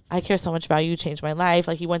 I care so much about you. You changed my life.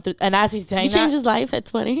 Like, he went through, and as he's saying that. You changed his life at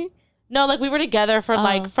 20? No, like, we were together for,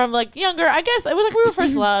 like, from, like, younger. I guess it was, like, we were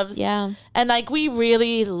first loves. Yeah. And, like, we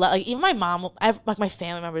really, like, even my mom, like, my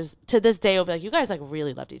family members, to this day will be like, you guys, like,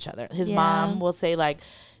 really loved each other. His mom will say, like,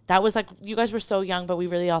 that was, like, you guys were so young, but we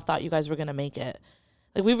really all thought you guys were going to make it.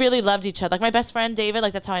 Like, we really loved each other. Like, my best friend, David,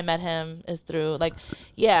 like, that's how I met him, is through, like,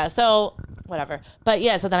 yeah, so, whatever. But,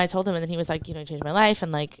 yeah, so then I told him, and then he was like, you know, you changed my life,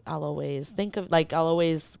 and, like, I'll always think of, like, I'll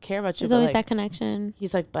always care about you. There's always like, that connection.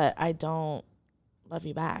 He's like, but I don't love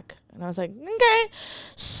you back. And I was like, okay,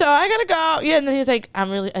 so I gotta go. Yeah, and then he's like, I'm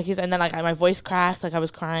really, like, and then, like, my voice cracked, like, I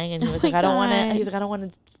was crying, and he was like, I don't want to, he's like, I don't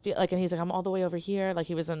want to feel, like, and he's like, I'm all the way over here, like,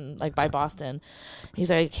 he was in, like, by Boston. He's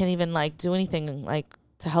like, I can't even, like, do anything, like,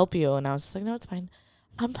 to help you. And I was just like, no, it's fine.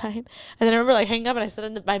 I'm fine. And then I remember, like, hanging up, and I sat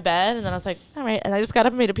in my bed, and then I was like, all right. And I just got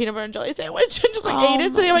up and made a peanut butter and jelly sandwich and just, like, ate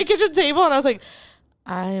it sitting at my kitchen table. And I was like,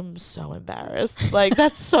 I'm so embarrassed. Like,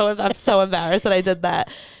 I'm so embarrassed that I did that.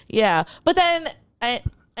 Yeah. But then I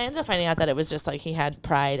ended up finding out that it was just, like, he had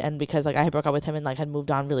pride, and because, like, I had broke up with him and, like, had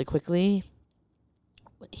moved on really quickly,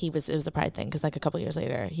 it was a pride thing. Because, like, a couple years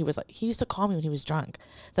later, he was like, he used to call me when he was drunk.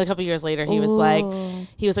 Then a couple years later, he was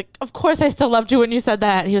like, of course I still loved you when you said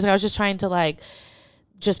that. And he was like, I was just trying to, like,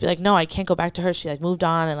 just be like, no, I can't go back to her. She, like, moved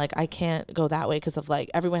on, and, like, I can't go that way because of,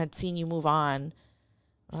 like, everyone had seen you move on. And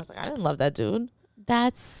I was like, I didn't love that dude.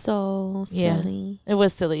 That's so silly. Yeah, it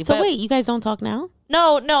was silly. So wait, you guys don't talk now?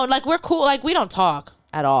 No, like, we're cool. Like, we don't talk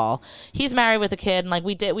at all. He's married with a kid, and, like,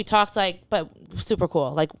 we talked, like, but super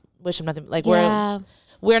cool. Like, wish him nothing. Like,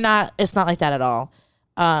 we're not, it's not like that at all.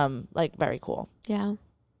 Like, very cool. Yeah.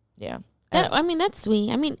 Yeah. I mean, that's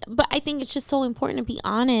sweet. I mean, but I think it's just so important to be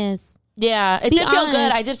honest. Yeah, it did feel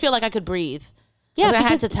good. I did feel like I could breathe. Yeah, because I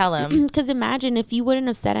had to tell him. Because imagine if you wouldn't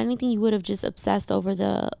have said anything, you would have just obsessed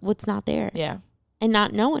over what's not there. Yeah. And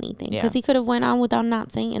not know anything. Because he could have went on without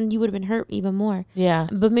not saying, and you would have been hurt even more. Yeah.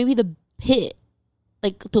 But maybe the hit,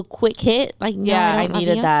 like the quick hit, like, no, I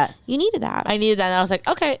needed that. You needed that. I needed that. And I was like,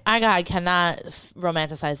 okay, I cannot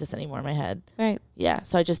romanticize this anymore in my head. Right. Yeah.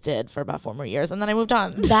 So I just did for about 4 more years, and then I moved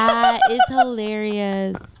on. That is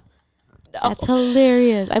hilarious. That's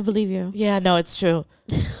hilarious. I believe you. Yeah, no, it's true.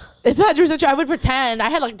 It's 100% true. I would pretend. I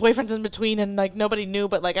had like boyfriends in between, and like nobody knew,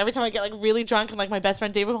 but like every time I get like really drunk and like my best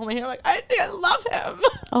friend David hold my hair, like, I think I love him.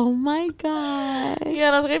 Oh my God. Yeah,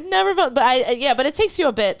 and I was like, I've never felt, but but it takes you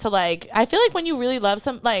a bit to like, I feel like when you really love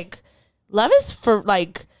like, love is for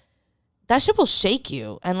like, that shit will shake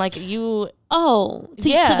you. And like you. Oh, to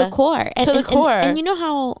the core. And, to the core. And you know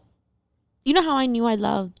how I knew I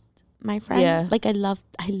loved my friend? Yeah. Like I love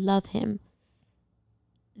him.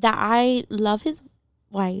 That I love his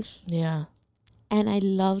wife. Yeah. And I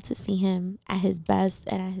love to see him at his best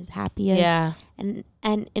and at his happiest. Yeah. And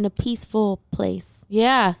in a peaceful place.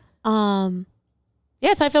 Yeah.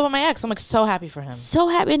 Yeah, so I feel about my ex. I'm like so happy for him. So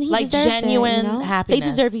happy, and he like deserves genuine it, you know? happiness. They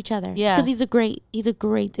deserve each other. Yeah, because he's a great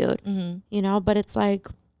dude. Mm-hmm. You know, but it's like,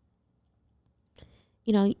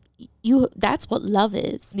 you know, that's what love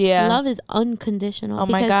is. Yeah, love is unconditional. Oh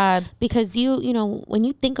my God, because you know, when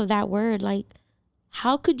you think of that word, like,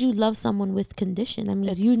 how could you love someone with condition? I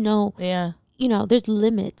mean, you know, there's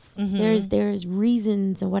limits. Mm-hmm. There's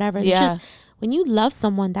reasons and whatever. Yeah. It's just, when you love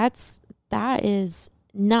someone, that is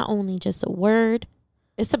not only just a word.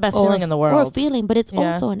 It's the best feeling in the world. Or a feeling, but it's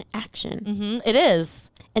also an action. Mm-hmm. It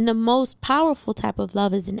is. And the most powerful type of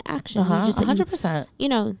love is an action. 100%. You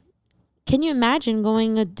know, can you imagine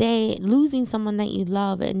going a day, losing someone that you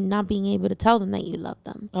love and not being able to tell them that you love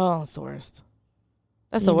them? Oh, it's the worst.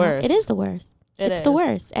 That's the worst. It is the worst. It's the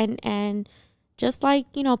worst. And just like,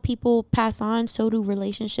 you know, people pass on, so do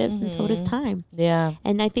relationships, and so does time. Yeah.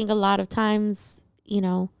 And I think a lot of times, you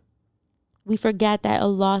know, we forget that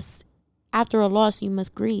after a loss, you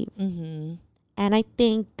must grieve. Mm-hmm. And I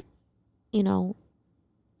think, you know,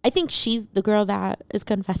 she's the girl that is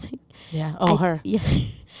confessing. Yeah. Oh, her. Yeah.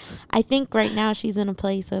 I think right now she's in a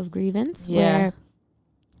place of grievance where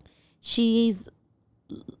she's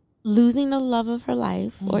losing the love of her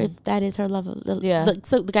life, or if that is her love of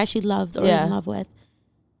the guy she loves or in love with,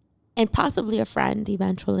 and possibly a friend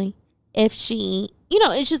eventually. If she, you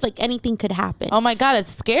know, it's just like anything could happen. Oh my God,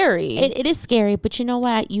 it's scary. It is scary, but you know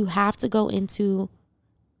what? You have to go into,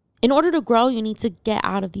 in order to grow, you need to get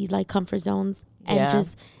out of these like comfort zones and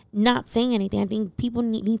just not saying anything. I think people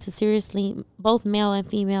need to seriously, both male and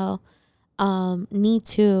female, need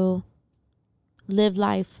to live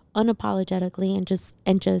life unapologetically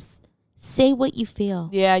and just say what you feel.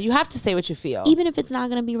 Yeah, you have to say what you feel. Even if it's not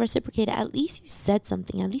going to be reciprocated, at least you said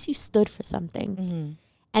something. At least you stood for something. Mm-hmm.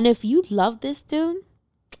 And if you love this dude,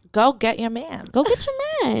 go get your man. Go get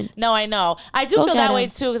your man. No, I know. I do feel that way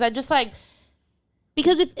too, because I just like,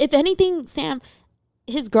 because if anything, Sam,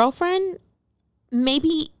 his girlfriend,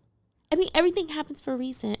 maybe, I mean, everything happens for a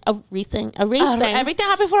reason. Everything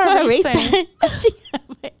happened for a reason.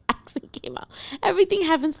 My accent came out. Everything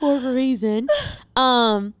happens for a reason.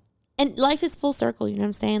 And life is full circle. You know what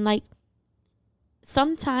I'm saying? Like,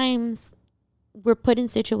 sometimes we're put in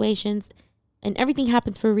situations and everything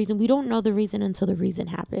happens for a reason. We don't know the reason until the reason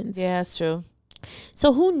happens. Yeah, that's true.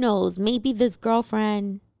 So who knows? Maybe this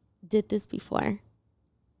girlfriend did this before.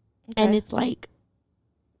 Okay. And it's like,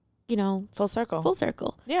 you know, full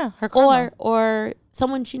circle. Yeah, her karma. Or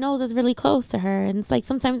someone she knows is really close to her. And it's like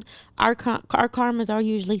sometimes our karmas are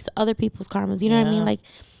usually other people's karmas. You know what I mean? Like,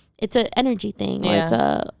 it's an energy thing, or it's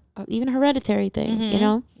a even hereditary thing. You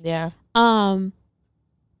know? Yeah.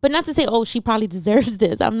 But not to say, oh, she probably deserves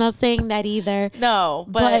this. I'm not saying that either. No,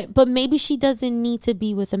 but maybe she doesn't need to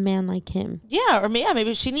be with a man like him. Yeah, or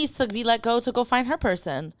maybe she needs to be let go to go find her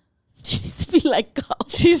person. She needs to be let go.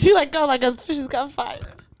 She's let go like she's got fired.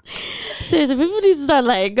 Seriously, people need to start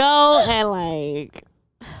letting go and like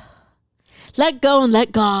let go and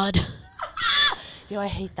let God. Yo, I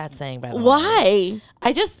hate that saying, by the way. Why?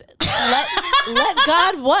 I just let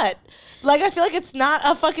God what? Like, I feel like it's not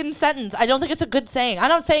a fucking sentence. I don't think it's a good saying. I'm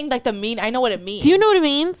not saying like I know what it means. Do you know what it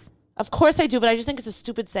means? Of course I do, but I just think it's a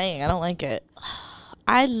stupid saying. I don't like it.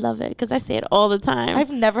 I love it because I say it all the time.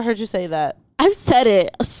 I've never heard you say that. I've said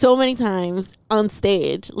it so many times on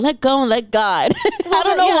stage. Let go and let God. I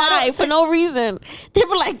don't know why. For no reason. They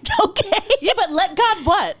were like, okay. Yeah, but let God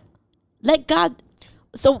what? Let God.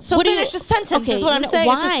 So what finish the sentence is what I'm saying.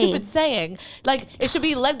 Why? It's a stupid saying. Like, it should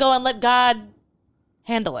be let go and let God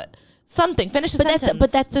handle it. Something. Finish a sentence.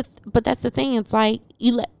 But that's the thing. It's like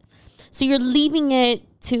so you're leaving it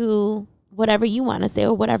to whatever you want to say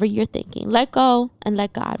or whatever you're thinking. Let go and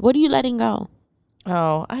let God. What are you letting go?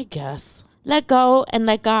 Oh, I guess. Let go and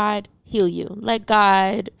let God heal you. Let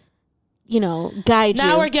God, guide you.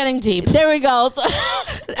 Now we're getting deep. There we go. So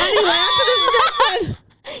Anyway, on to this next one.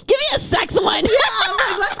 give me a sex one. Yeah, I'm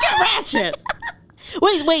like, let's get ratchet.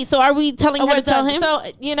 Wait. So are we telling her to tell him? So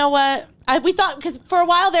you know what? We thought, because for a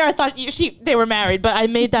while there, I thought they were married, but I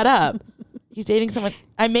made that up. He's dating someone.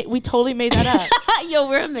 We totally made that up. Yo,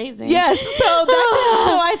 we're amazing. Yes. So that's it.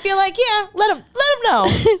 So I feel like, yeah, let him know.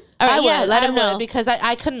 All right, let him know, because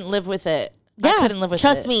I couldn't live with it. Yeah, I couldn't live with it.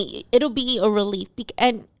 Trust me, it'll be a relief.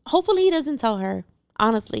 And hopefully he doesn't tell her,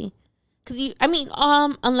 honestly. Because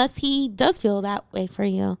unless he does feel that way for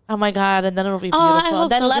you. Oh my God. And then it'll be beautiful. I hope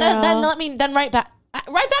then so, then write back.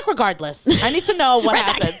 Write back regardless. I need to know what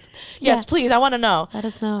happened. Yes, please. I want to know. Let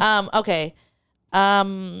us know. Okay. I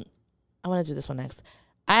want to do this one next.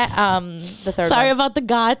 The third Sorry one. about the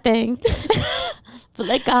God thing. But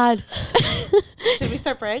let God. Should we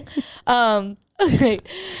start praying? Okay.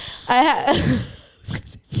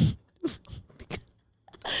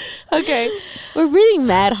 Okay. We're breathing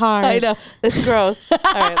mad hard. I know. It's gross. All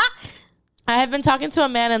right. I have been talking to a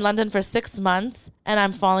man in London for 6 months, and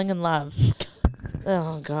I'm falling in love.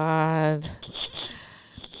 Oh, God.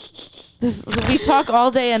 We talk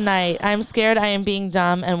all day and night. I'm scared I am being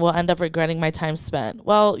dumb and will end up regretting my time spent.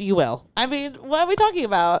 Well, you will. I mean, what are we talking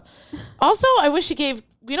about? Also, I wish he gave...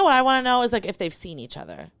 You know what I want to know is like if they've seen each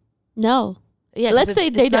other. No. Yeah. Let's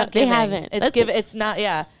say they don't. They haven't. It's not.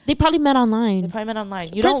 Yeah. They probably met online. They probably met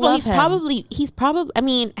online. You First don't of all, love him. he's probably. I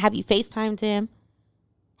mean, have you FaceTimed him?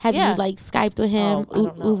 Have you like Skyped with him? I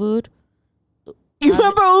don't know. Uvu'd? You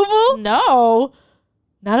remember Uvu? No,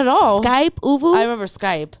 not at all. Skype Uvu. I remember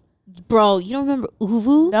Skype. Bro, you don't remember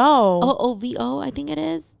Uvu? No. OOVO, I think it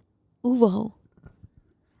is. Uvo.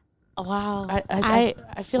 Oh, wow. I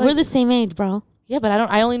feel like we're the same age, bro. Yeah, but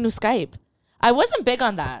I only knew Skype. I wasn't big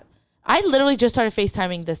on that. I literally just started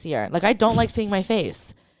FaceTiming this year. Like, I don't like seeing my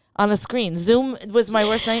face on a screen. Zoom was my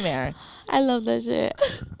worst nightmare. I love that shit.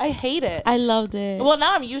 I hate it. I loved it. Well,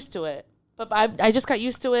 now I'm used to it. But I just got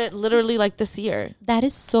used to it literally like this year. That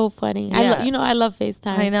is so funny. Yeah. I love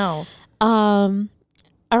FaceTime. I know.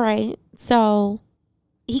 All right. So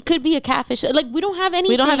he could be a catfish. Like, we don't have any.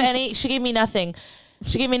 We don't have any. She gave me nothing.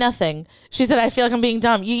 She said, I feel like I'm being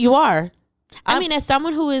dumb. You are. I mean, as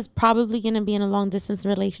someone who is probably going to be in a long distance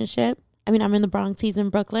relationship, I mean, I'm in the Bronx, he's in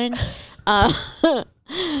Brooklyn. I'm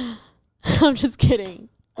just kidding.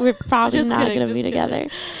 We're probably not going to be together.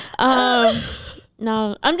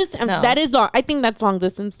 No, that is long. I think that's long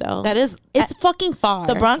distance though. That is. It's fucking far.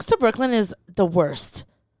 The Bronx to Brooklyn is the worst.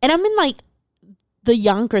 And I'm in like the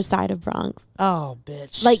Yonkers side of Bronx. Oh,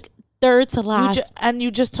 bitch. Like third to last. And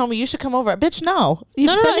you just told me you should come over. Bitch, no.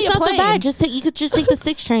 No, it's not so bad. You could just take the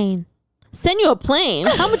 6 train. Send you a plane.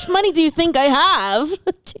 How much money do you think I have?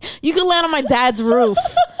 You can land on my dad's roof.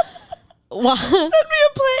 What?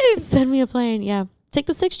 Send me a plane. Yeah. Take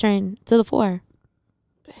the 6 train to the 4.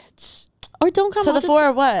 Bitch. Or don't come to the 4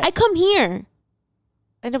 or what? I come here.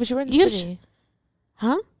 I know, but you're in the city.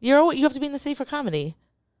 Huh? You have to be in the city for comedy.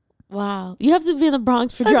 Wow. You have to be in the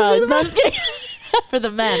Bronx for drugs. No, I'm just kidding. For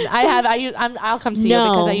the men. I'll come see you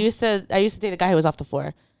because I used to date a guy who was off the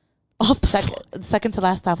 4. Off the second to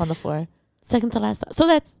last stop on the 4. Second to last stop. So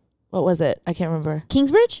that's... What was it? I can't remember.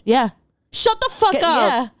 Kingsbridge? Yeah. Shut the fuck up.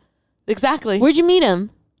 Yeah. Exactly. Where'd you meet him?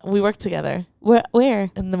 We worked together. Where?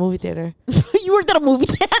 In the movie theater. You worked at a movie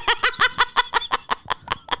theater?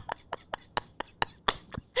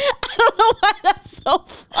 I don't know why that's so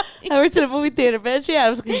funny. I worked at a movie theater, bitch. Yeah, I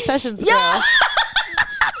was a concessions girl.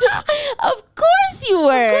 Of course you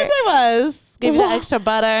were. Of course I was. Gave me the extra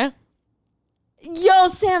butter. Yo,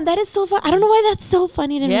 Sam, that is so fun. I don't know why that's so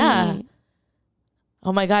funny to me.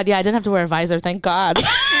 Oh my God, yeah, I didn't have to wear a visor, thank God.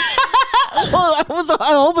 Well, I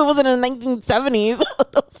hope it wasn't in the 1970s.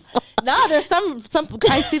 What the fuck? No, there's some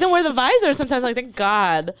I see them wear the visor sometimes, like, thank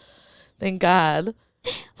God. Thank God.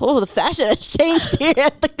 Oh, the fashion has changed here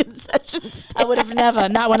at the concession stand. I would have never,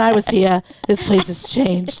 not when I was here. This place has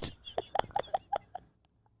changed.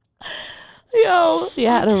 Yo,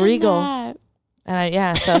 yeah, at a Regal.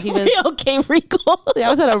 And so he was okay, Regal. I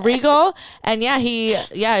was at a Regal, and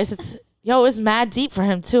it's just, it was mad deep for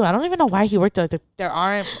him too. I don't even know why he worked there. Like, there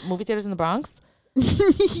aren't movie theaters in the Bronx.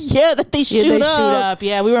 Yeah, that they shoot shoot up. up.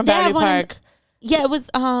 Yeah, we were in Battery Park. Yeah, it was.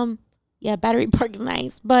 Battery Park is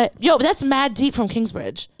nice, but but that's mad deep from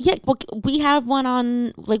Kingsbridge. Yeah, well, we have one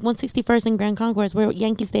on like 161st and Grand Concourse, where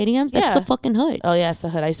Yankee Stadium. That's the fucking hood. Oh yeah, it's the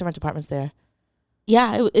hood. I used to rent apartments there.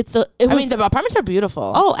 Yeah, I mean, the apartments are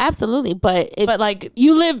beautiful. Oh, absolutely. But like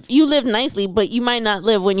you live nicely, but you might not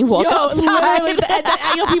live when you walk outside.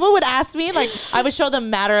 People would ask me, like, I would show them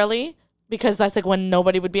mad early because that's like when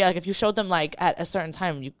nobody would be like, if you showed them like at a certain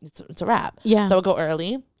time, it's a wrap. Yeah. So I would go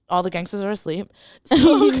early. All the gangsters are asleep. So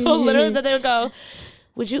literally they would go,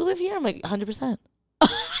 would you live here? I'm like, 100%.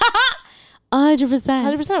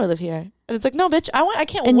 100% would live here. And it's like, no, bitch, I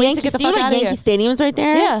can't wait Yankee, to get the fuck out of here. Yankee Stadium's right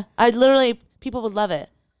there. Yeah. People would love it.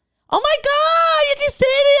 Oh my God, Yankee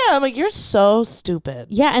Stadium. I'm like, you're so stupid.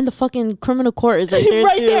 Yeah, and the fucking criminal court is right there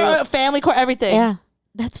right there, family court, everything. Yeah.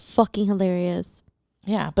 That's fucking hilarious.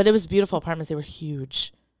 Yeah, but it was beautiful apartments. They were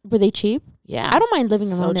huge. Were they cheap? Yeah. I don't mind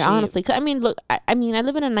living around there, cheap. honestly. 'Cause, I mean, look, I mean, I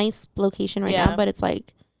live in a nice location right now, but it's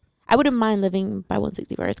like, I wouldn't mind living by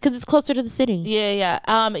 161st because it's closer to the city. Yeah.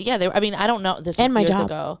 I mean, I don't know. This was and my years job.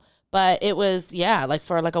 ago, but it was like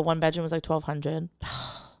for like a 1-bedroom was like $1,200.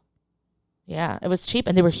 Yeah, it was cheap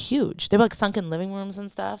and they were huge. They were like sunken living rooms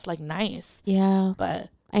and stuff, like nice. Yeah, but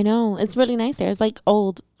I know it's really nice there. It's like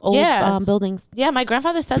old buildings. Yeah, my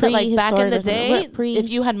grandfather said that like back in the day, if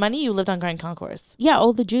you had money, you lived on Grand Concourse. Yeah,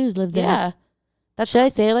 all the Jews lived there. Yeah, should I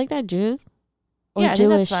say it like that, Jews? Or yeah, Jewish? I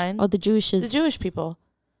think that's fine. Or the Jewish people.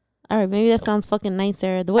 All right, maybe that sounds fucking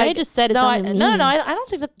nicer. The way I just said it sounded mean. No. I don't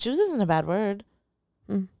think that Jews isn't a bad word.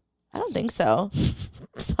 I don't think so.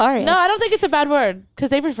 Sorry. No, I don't think it's a bad word because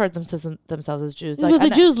they referred themselves as Jews. Like, where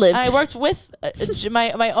the Jews lived. I worked with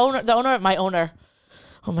my owner.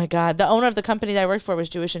 Oh my God, the owner of the company that I worked for was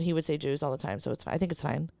Jewish, and he would say Jews all the time. So it's fine. I think it's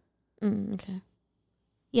fine. Okay.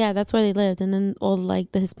 Yeah, that's where they lived, and then all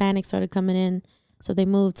like the Hispanics started coming in, so they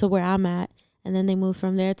moved to where I'm at, and then they moved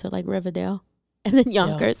from there to like Riverdale. And then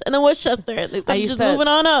Yonkers, and then Westchester. At least I'm just moving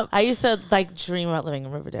on up. I used to like dream about living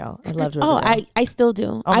in Riverdale. I loved Riverdale. Oh, I still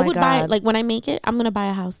do. I would buy, like when I make it, I'm gonna buy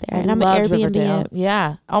a house there, and I'm an Airbnb it.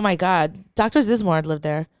 Yeah. Oh my God, Dr. Zismore lived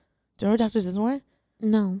there. Do you remember Dr. Zismore?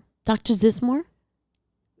 No, Dr. Zismore.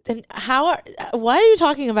 Then what are you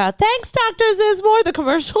talking about? Thanks, Dr. Zismore. The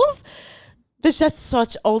commercials. Bitch, that's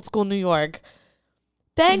such old school New York.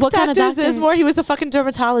 Thanks, Dr. Zismore. He was a fucking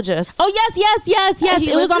dermatologist. Oh, yes.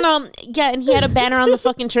 It was on and he had a banner on the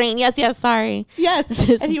fucking train. Yes, sorry.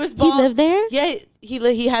 Yes. And he was bald. He lived there? Yeah,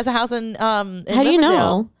 he has a house in How Riverdale. Do you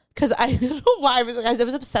know? Because I don't know why I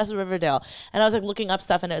was obsessed with Riverdale. And I was like looking up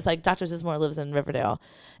stuff and it was like Dr. Zismore lives in Riverdale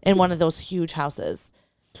in one of those huge houses.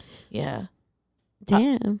 Yeah.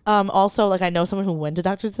 Damn. Also, like, I know someone who went to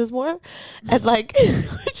Dr. Zismore, and like,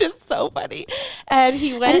 which is so funny. And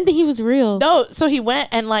he went. I didn't think he was real. No, so he went,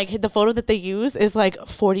 and like the photo that they use is like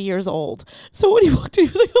 40 years old. So when he walked in,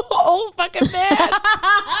 he was like an old fucking man.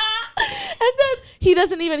 And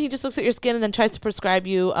then he just looks at your skin and then tries to prescribe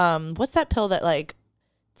you. What's that pill that like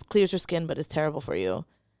clears your skin but is terrible for you?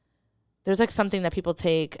 There's like something that people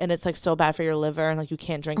take and it's like so bad for your liver and like you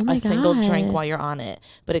can't drink a single drink while you're on it,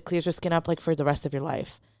 but it clears your skin up like for the rest of your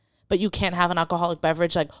life. But you can't have an alcoholic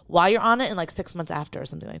beverage like while you're on it and like 6 months after or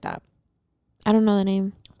something like that. I don't know the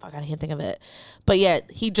name. Fuck, I can't think of it. But yeah,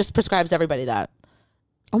 he just prescribes everybody that.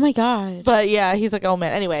 Oh my God. But yeah, he's like, oh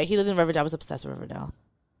man. Anyway, he lives in Riverdale. I was obsessed with Riverdale.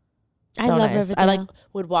 I love Riverdale. I like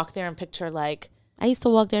would walk there and picture like. I used to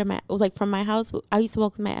walk there from my house. I used to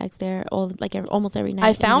walk with my ex there almost every night.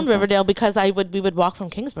 I found Riverdale because we would walk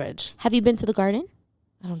from Kingsbridge. Have you been to the garden?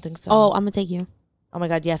 I don't think so. Oh, I'm gonna take you. Oh my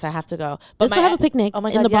God, yes, I have to go. But let's go have a picnic. Oh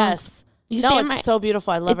my God, in the Bronx. Yes. It's so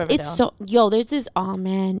beautiful. I love Riverdale. It's so there's this. Oh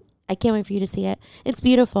man, I can't wait for you to see it. It's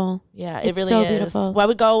beautiful. Yeah, it really is. Beautiful. Well, I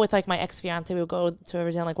would go with like my ex-fiance. We would go to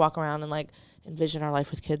Riverdale and like walk around and like envision our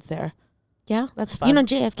life with kids there. Yeah, that's fun. You know,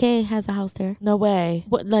 JFK has a house there. No way.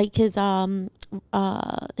 What, like his childhood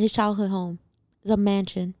home is a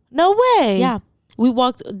mansion. No way. Yeah, we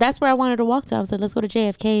walked. That's where I wanted to walk to. I was like, let's go to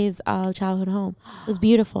JFK's childhood home. It was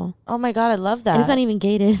beautiful. Oh my God, I love that. And it's not even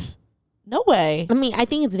gated. No way. I mean, I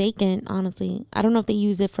think it's vacant. Honestly, I don't know if they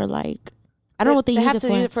use it for like. I don't know what they use it for. They have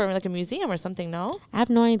to use it for like a museum or something. No, I have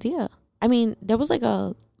no idea. I mean, there was like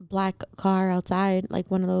a black car outside, like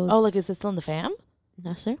one of those. Oh, like is it still in the fam?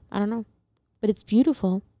 No, sir. I don't know. But it's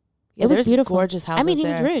beautiful. Yeah, it was beautiful. Gorgeous houses. I mean, he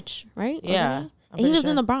was rich, right? Yeah. And he lived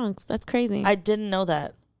in the Bronx. That's crazy. I didn't know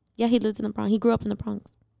that. Yeah, he lived in the Bronx. He grew up in the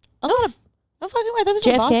Bronx. Oh, no fucking way. That was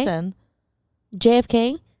in Boston.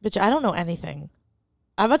 JFK? Bitch, I don't know anything.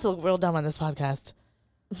 I'm about to look real dumb on this podcast.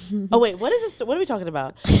 Oh, wait. What is this? What are we talking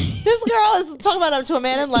about? This girl is talking about up to a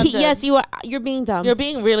man in London. Yes, you are. You're being dumb. You're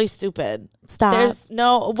being really stupid. Stop. There's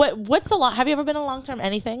no... What's the long... Have you ever been in long-term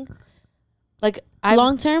anything? Like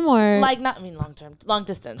long term or like not I mean long term, long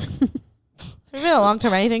distance. Have you been a long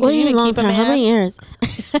term anything? What do you mean long term? How many years?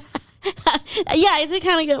 Yeah, I did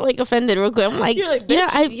kind of get like offended real quick. I'm like, you're like,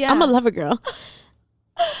 bitch, I'm a lover girl.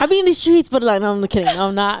 I'll be in the streets, but like, no, I'm kidding. No,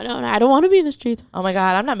 I'm not. No, I don't want to be in the streets. Oh my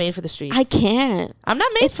God, I'm not made for the streets. I can't. I'm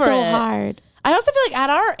not made for it. It's so hard. I also feel like at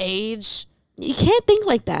our age, you can't think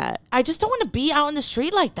like that. I just don't want to be out in the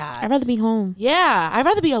street like that. I'd rather be home. Yeah, I'd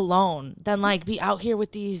rather be alone than like be out here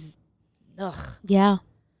with these. Ugh. Yeah,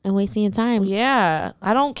 and wasting your time. Yeah,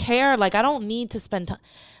 I don't care. Like, I don't need to spend time.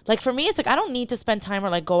 Like, for me, it's like I don't need to spend time or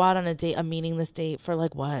like go out on a meaningless date for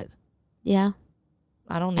like what? Yeah.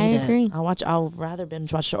 I don't need it. I agree. I'll rather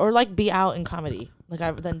binge watch or like be out in comedy.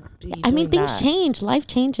 Like than be I mean, doing things that. change. Life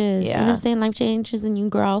changes. Yeah. You know what I'm saying? Life changes and you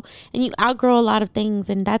grow and you outgrow a lot of things,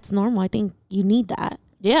 and that's normal. I think you need that.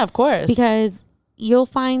 Yeah, of course. Because you'll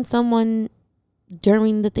find someone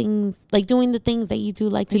during the things, like doing the things that you do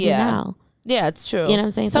like to do now. Yeah, it's true. You know what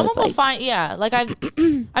I'm saying? Someone So will like, find, like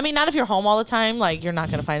I mean, not if you're home all the time, like you're not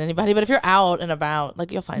going to find anybody, but if you're out and about,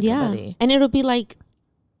 like you'll find somebody. And it'll be like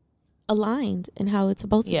aligned in how it's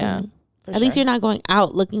supposed to be. At least you're not going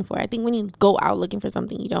out looking for it. I think when you go out looking for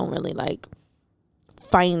something, you don't really like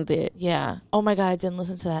find it. Yeah. Oh my God, I didn't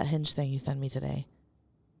listen to that Hinge thing you sent me today.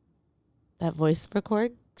 That voice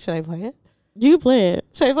record. Should I play it? You play it.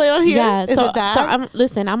 Should I play it on here? Yeah. Is it that?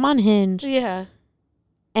 So I'm on Hinge. Yeah.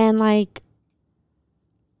 And like,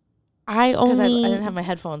 I didn't have my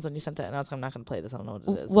headphones when you sent it, and I was like, I'm not going to play this. I don't know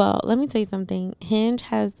what it is. Well, let me tell you something. Hinge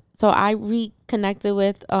has, so I reconnected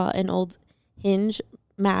with an old Hinge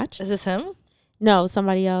match. Is this him? No,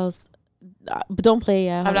 somebody else. But don't play it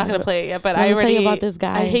yet. I'm not going to play it yet, but I already tell you about this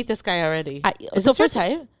guy. I hate this guy already. Is this your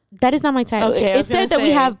type? That is not my type. Okay, it said that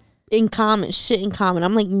we have shit in common.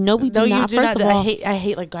 I'm like, no, we do not. You do First not. of all, I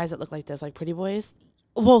hate like guys that look like this, like pretty boys.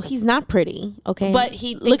 Well, he's not pretty, okay? But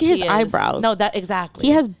look at his eyebrows. No, that exactly.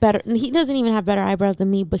 He has better. He doesn't even have better eyebrows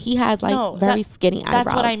than me, but he has like very skinny eyebrows.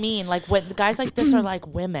 That's what I mean. Like with guys like this are like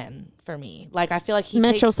women for me. Like I feel like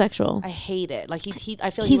metrosexual. I hate it. Like I feel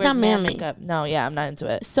like he's he wears not manly. makeup. No, yeah, I'm not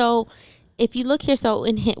into it. So if you look here,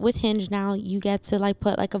 with Hinge now, you get to like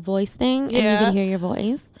put like a voice thing, and you can hear your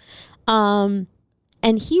voice. And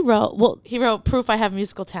he wrote proof I have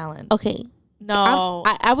musical talent. Okay. No,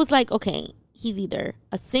 I was like, okay. He's either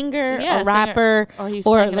a singer, a rapper, or he's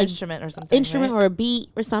or playing like an instrument or something. Or a beat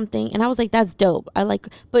or something. And I was like, that's dope. I like,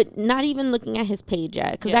 but not even looking at his page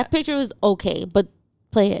yet, because that picture was okay. But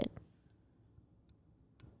play it.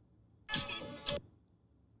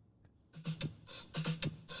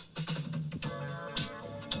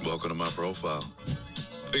 Welcome to my profile.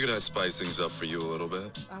 Figured I'd spice things up for you a little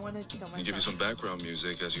bit. I want to and give you some background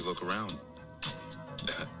music as you look around.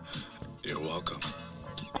 You're welcome.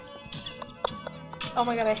 Oh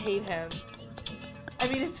my God, I hate him. I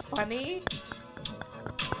mean, it's funny.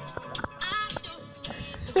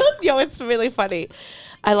 Yo, it's really funny.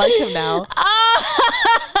 I like him now.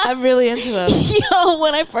 I'm really into him. Yo,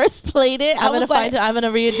 when I first played it, I'm gonna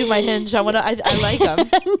redo my Hinge. I like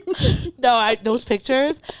him. No, those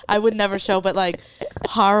pictures I would never show, but like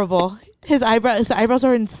horrible. His eyebrows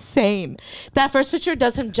are insane. That first picture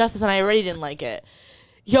does him justice, and I already didn't like it.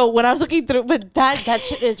 Yo, when I was looking through, but that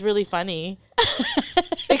shit is really funny.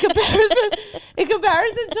 In comparison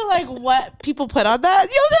to like what people put on that,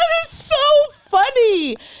 yo, that is so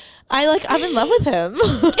funny. I'm in love with him.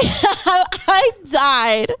 I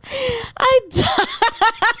died.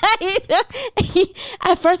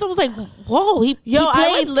 At first I was like, whoa,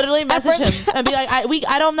 I would literally message him and be like,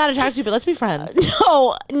 I'm not attracted to you, but let's be friends.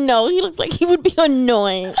 No, he looks like he would be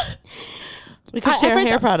annoying. We could share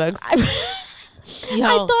hair products.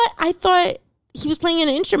 I thought he was playing an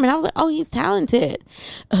instrument. I was like, oh, he's talented.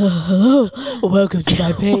 Welcome to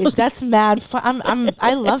my page. That's mad fun.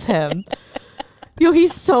 I love him. Yo,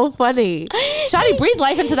 he's so funny. Shawty, breathe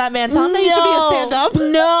life into that man. Tell him that he should be a stand-up.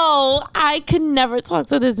 No, I could never talk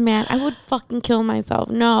to this man. I would fucking kill myself.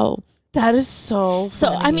 No. That is so funny. So,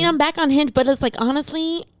 I mean, I'm back on Hinge, but it's like,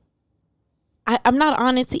 honestly, I'm not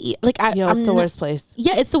on it to eat. Like, it's the worst place.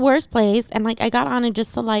 Yeah, it's the worst place. And like, I got on it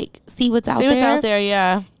just to like see what's out there. See what's out there,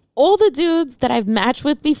 yeah. All the dudes that I've matched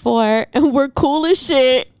with before and were cool as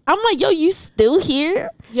shit. I'm like, yo, you still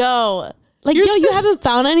here? Yo. Like, you haven't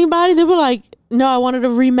found anybody? They were like, no, I wanted to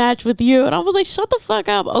rematch with you. And I was like, shut the fuck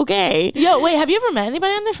up. Okay. Yo, wait, have you ever met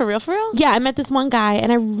anybody on there for real? Yeah, I met this one guy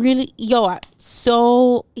and I really, he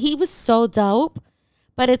was so dope.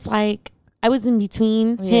 But it's like, I was in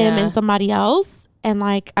between him and somebody else. And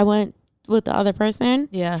like, I went with the other person.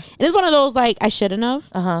 Yeah. And it's one of those, like, I shouldn't have.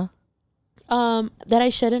 Uh-huh. That I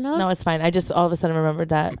shouldn't have. No, it's fine. I just all of a sudden remembered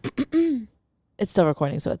that. It's still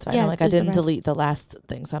recording, so it's fine. Yeah, I didn't delete the last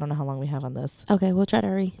thing, so I don't know how long we have on this. Okay, we'll try to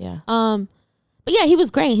hurry. Yeah. But yeah, he was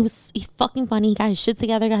great. He's fucking funny. He got his shit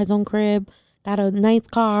together, got his own crib, got a nice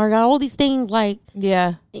car, got all these things like,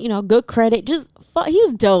 Yeah. you know, good credit. Just he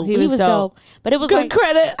was dope. He was dope. But it was Good like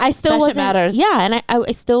credit. I still That shit wasn't. matters. Yeah, and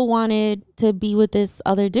I still wanted to be with this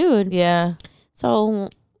other dude. Yeah. So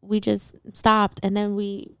we just stopped, and then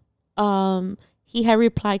he had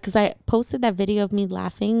replied because I posted that video of me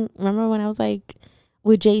laughing. Remember when I was like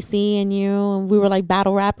with JC and you, and we were like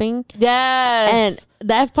battle rapping? Yes. And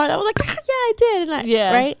that part, I was like, yeah, I did. And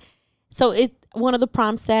Yeah. Right. So one of the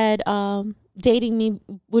prompts said, dating me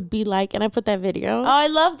would be like, and I put that video. Oh, I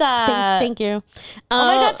love that. Thank you. Oh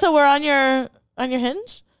my God. So we're on your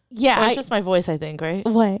Hinge? Yeah. Or it's just my voice, I think, right?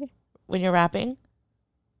 What? When you're rapping?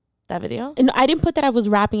 That video? No, I didn't put that I was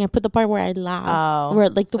rapping. I put the part where I laughed. Oh. Where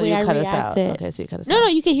like the So way you I cut us out. reacted. Okay, so you cut us No, out. no,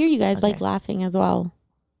 you can hear you guys Okay. like laughing as well.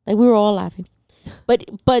 Like we were all laughing.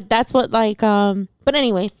 But that's what like but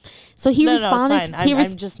anyway. So he responded. No, it's fine.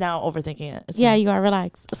 I'm just now overthinking it. It's yeah, fine. you are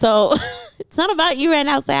relaxed. So it's not about you right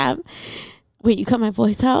now, Sam. Wait, you cut my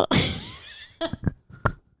voice out?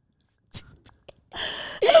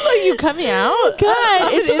 Like you cut me out? God,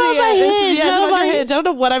 I'm it's an about my idiot. Hinge. It's Not about about your Hinge. I don't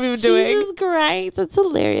know what I'm even doing. Jesus Christ, that's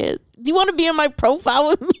hilarious. Do you want to be in my profile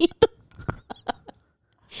with me?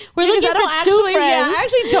 We're Because looking I for don't two actually, friends. I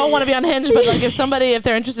actually don't want to be on Hinge, but like if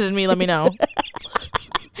they're interested in me, let me know.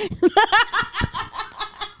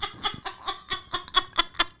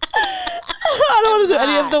 I don't want to do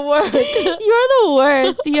any of the work. You're the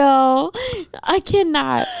worst, yo. I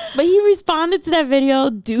cannot. But he responded to that video,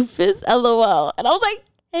 doofus, LOL. And I was like,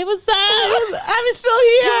 hey, what's up? I'm still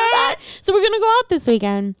here. So we're going to go out this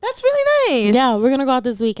weekend. That's really nice. Yeah, we're going to go out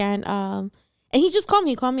this weekend. And he just called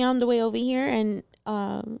me. He called me on the way over here. And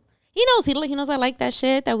he knows I like that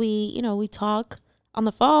shit that we talk on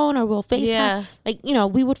the phone or we'll FaceTime. Yeah. Like,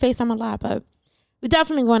 we would FaceTime a lot, but we're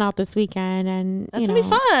definitely going out this weekend. And, That's gonna be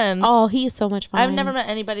fun. Oh, he is so much fun. I've never met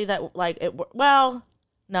anybody that like it. Well,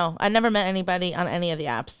 no, I never met anybody on any of the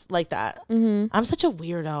apps like that. Mm-hmm. I'm such a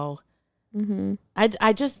weirdo. Mm-hmm.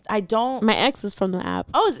 I don't. My ex is from the app.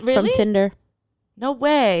 Oh, is it really? From Tinder. No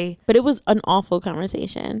way. But it was an awful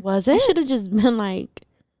conversation. Was I it? should have just been like,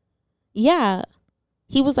 yeah.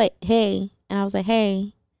 He was like, hey. And I was like,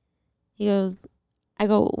 hey. He goes, I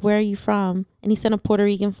go, where are you from? And he sent a Puerto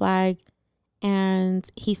Rican flag. And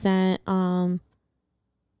he sent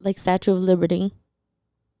like Statue of Liberty.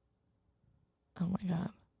 Oh my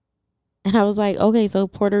God. And I was like, okay, so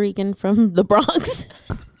Puerto Rican from the Bronx.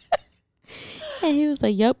 And he was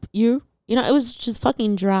like, yep, you. It was just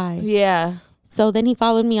fucking dry. Yeah. So then he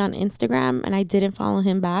followed me on Instagram and I didn't follow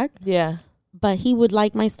him back. Yeah. But he would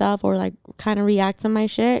like my stuff or like kind of react to my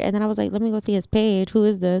shit. And then I was like, let me go see his page. Who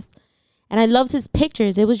is this? And I loved his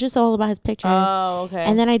pictures. It was just all about his pictures. Oh, okay.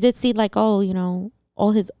 And then I did see like, all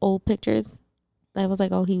his old pictures. I was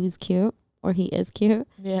like, oh, he was cute or he is cute.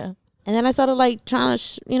 Yeah. And then I started like trying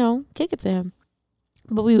to, kick it to him.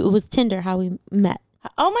 But it was Tinder how we met.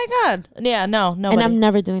 Oh my God. Yeah. No. And I'm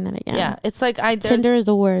never doing that again. Yeah. It's like Tinder is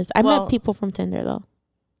the worst. I Well, met people from Tinder though.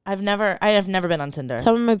 I have never been on Tinder.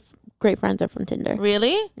 Some of my great friends are from Tinder.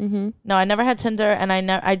 Really? Mm-hmm. No, I never had Tinder, and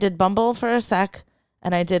I did Bumble for a sec,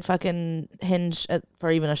 and I did fucking Hinge for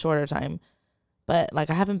even a shorter time. But like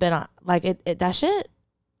I haven't been on like it that shit.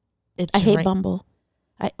 I hate Bumble.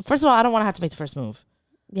 First of all, I don't want to have to make the first move.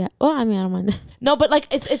 Yeah. Well, I mean, I don't mind. No, but like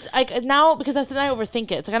it's like now because then I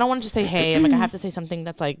overthink it. It's like I don't want to just say hey. I'm like I have to say something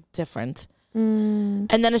that's like different. And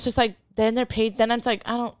then it's just like then they're paid. Then it's like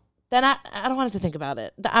I don't want to think about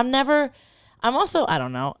it. I'm also I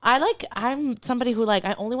don't know. I'm somebody who like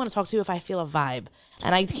I only want to talk to you if I feel a vibe,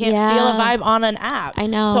 and I can't feel a vibe on an app. I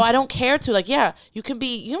know. So I don't care to like you can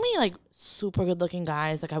be like super good looking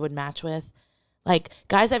guys like I would match with. Like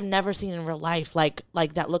guys I've never seen in real life, like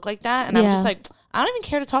that look like that, and I'm just like, I don't even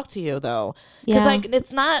care to talk to you though, because like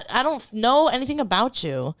it's not. I don't know anything about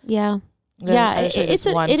you. Yeah, It is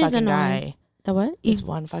annoying. guy. The what? This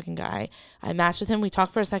one fucking guy. I matched with him. We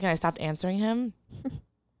talked for a second. I stopped answering him,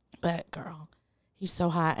 but girl, he's so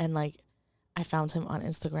hot, and like, I found him on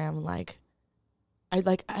Instagram. Like, I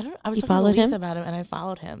was talking to Lisa about him, and I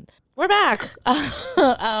followed him. We're back. Okay, so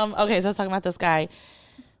I was talking about this guy.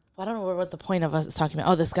 I don't know what the point of us talking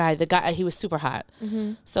about. Oh, this guy, the guy, he was super hot.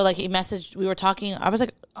 Mm-hmm. So like he messaged, we were talking. I was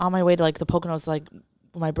like on my way to like the Poconos, like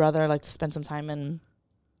with my brother, like to spend some time in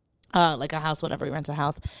like a house, whatever. We rented a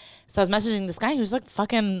house. So I was messaging this guy. He was like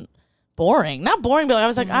fucking boring, not boring, but I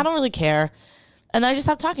was like, I don't really care. And then I just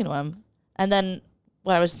stopped talking to him. And then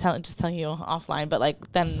what I was telling you offline, but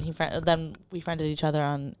like then then we friended each other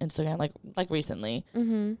on Instagram, like recently.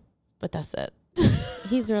 Mm-hmm. But that's it.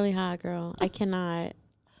 He's really hot, girl. I cannot.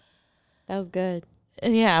 That was good.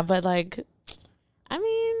 Yeah, but like, I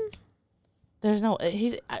mean, There's no.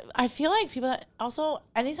 I feel like people that also.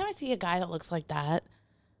 Anytime I see a guy that looks like that,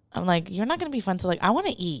 I'm like, you're not gonna be fun to like. I want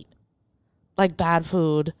to eat, like bad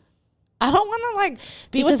food. I don't want to like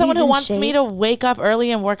be Because with someone he's who in wants shape? me to wake up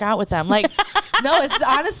early and work out with them. Like, no, it's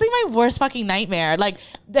honestly my worst fucking nightmare. Like,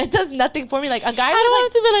 that does nothing for me. Like a guy. I don't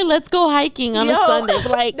want to be like, let's go hiking on a Sunday.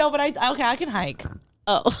 But like, no, but I can hike.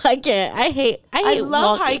 oh, I can't. I hate I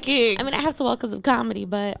love walking. hiking. I mean, I have to walk because of comedy,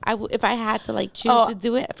 but if I had to like choose to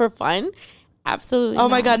do it for fun, absolutely. Oh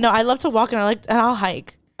my not. God, no, I love to walk and I'll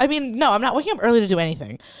hike. I mean, no, I'm not waking up early to do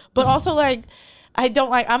anything. But also like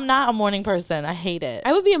I'm not a morning person. I hate it.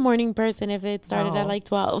 I would be a morning person if it started No. at like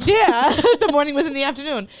 12. Yeah, the morning was in the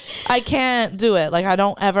afternoon. I can't do it. Like I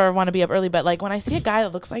don't ever want to be up early. But like when I see a guy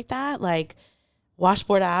that looks like that, like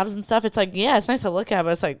washboard abs and stuff, it's like, yeah, it's nice to look at,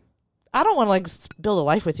 but it's like, I don't want to like build a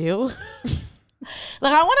life with you.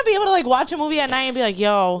 Like I want to be able to like watch a movie at night and be like,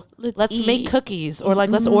 yo, let's make eat. cookies or like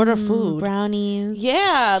let's order food. Brownies.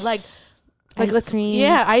 Yeah, like Ice cream.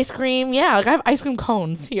 Yeah, ice cream. Yeah, like I have ice cream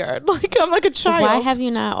cones here. Like I'm like a child. Why have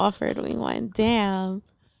you not offered me one? Damn.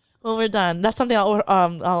 Well, we're done. That's something I'll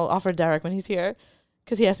offer Derek when he's here,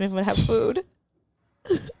 because he asked me if I'm gonna have food.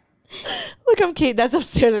 Look, I'm Kate. That's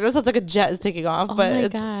upstairs. It sounds like a jet is taking off, Oh but my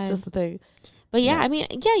it's God. just the thing. But yeah, Yeah. I mean,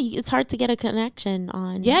 it's hard to get a connection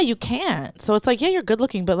on. Yeah, you can't. So it's like, yeah, you're good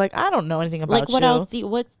looking, but like I don't know anything about Like what you. else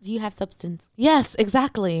do you have substance? Yes,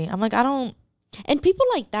 exactly. I'm like, I don't. And people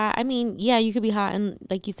like that, I mean, yeah, you could be hot and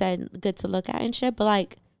like you said, good to look at and shit, but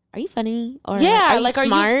like, are you funny? Or Yeah, are you like, are you-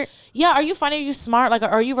 smart? Yeah, are you funny? Are you smart? Like,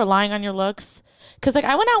 are you relying on your looks? Because like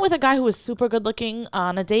I went out with a guy who was super good looking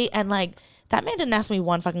on a date, and like that man didn't ask me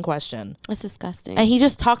one fucking question, That's disgusting. and he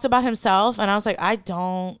just talked about himself, and I was like, I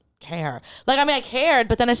don't care. Like, I mean, I cared,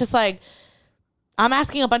 but then it's just like I'm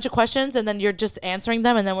asking a bunch of questions, and then you're just answering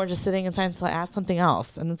them, and then we're just sitting in silence to ask something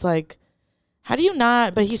else, and it's like, how do you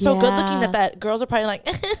not? But he's so good looking Yeah. that girls are probably like,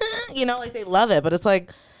 you know, like they love it, but it's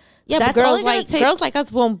like, yeah, that's but only gonna take- girls like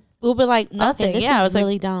us will be like, Nothing. okay, this Yeah, I is was like-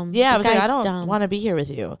 really dumb. yeah, I This was like, I guy's don't want to be here with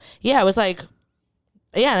you. Yeah, it was like,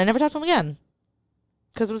 yeah, and I never talked to him again,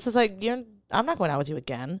 because it was just like, I'm not going out with you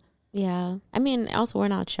again. Yeah. I mean, also we're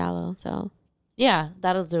not shallow, so Yeah,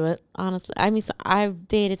 that'll do it, honestly, I mean, I've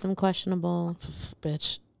dated some questionable.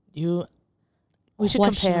 bitch. We should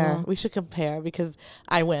compare. Questionable. We should compare because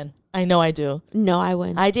I win. I know I do. No, I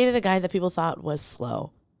wouldn't. I dated a guy that people thought was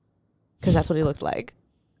slow, because that's what he looked like.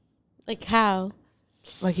 Like how?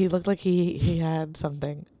 Like he looked like he had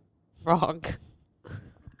something wrong.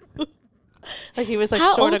 Like he was like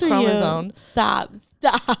How short old a are you? chromosome. Stop.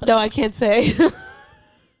 No, I can't say.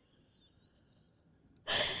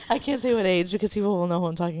 I can't say what age because people will know who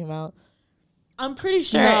I'm talking about. I'm pretty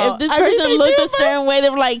sure No, if this I mean, person they looked do, a certain way, they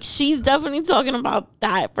were like, she's definitely talking about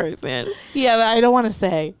that person. Yeah, but I don't want to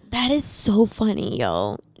say. That is so funny,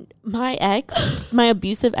 yo. My ex, my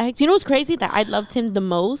abusive ex, you know what's crazy? That I loved him the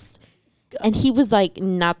most, and he was like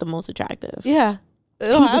not the most attractive. Yeah, He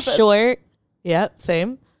was short. Yeah,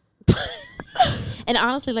 same. And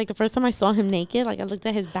honestly, like the first time I saw him naked, like I looked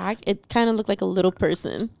at his back, it kind of looked like a little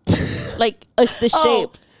person. Like the shape.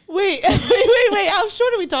 Oh, wait. How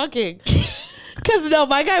short are we talking? Because no,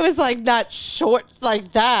 my guy was like not short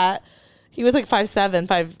like that. He was like 5'7",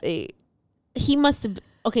 5'8". He must have.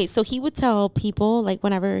 Okay, so he would tell people like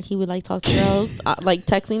whenever he would like talk to girls, like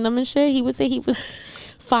texting them and shit, he would say he was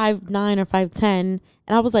 5'9" or 5'10", and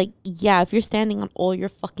I was like, yeah, if you're standing on all your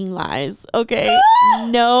fucking lies, okay,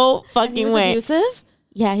 no fucking He was way. abusive?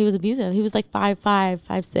 Yeah, he was abusive. He was like 5'5",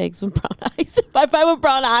 5'6" with brown eyes, 5'5" with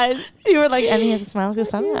brown eyes. You were like, and he has a smile like a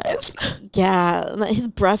sunrise. Yeah, like, his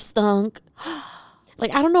breath stunk.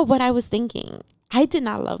 Like I don't know what I was thinking. I did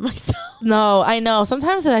not love myself. No, I know.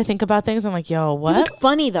 Sometimes when I think about things, I'm like, yo, what? He was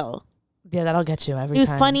funny though. Yeah, that'll get you every time. He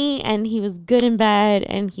was funny and he was good in bed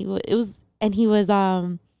and he was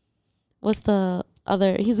what's the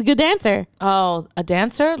other? He's a good dancer. Oh, a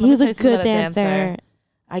dancer? He was a good dancer.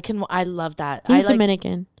 I love that. He was I like,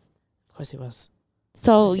 Dominican. of course he was.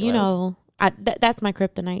 So, course he you was. know, that's my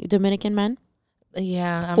kryptonite. Dominican men.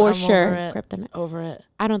 Yeah, For I'm sure. Over it. Kryptonite. Over it.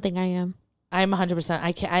 I don't think I am. I'm 100%.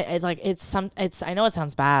 I can't. I like. It's. I know it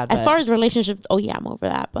sounds bad. As but far as relationships, oh yeah, I'm over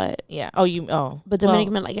that. But yeah. Oh, you. Oh. but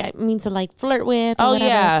Dominican men, like I mean to like flirt with. Or Oh whatever.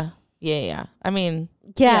 yeah. Yeah. I mean.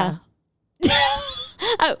 Yeah.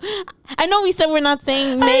 I know we said we're not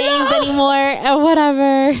saying names anymore or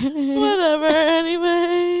whatever. Whatever.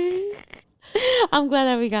 Anyway. I'm glad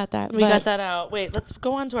that we got that. We but- got that out. Wait, let's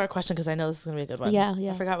go on to our question because I know this is gonna be a good one. Yeah, I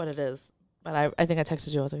yeah. forgot what it is, but I think I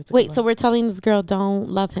texted you. I was like, it's a Wait, good so one. we're telling this girl don't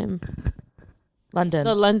love him. London.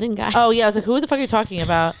 The London guy. Oh yeah, I was like, who the fuck are you talking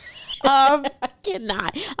about?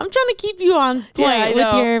 cannot. I'm trying to keep you on point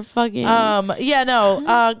with your fucking.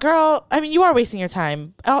 Girl. I mean, you are wasting your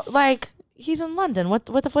time. Like he's in London.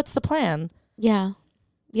 What's the plan? Yeah.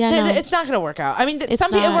 No. It's not gonna work out. I mean,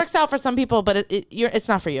 it works out for some people, but it's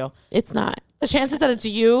not for you. It's not. The chances that it's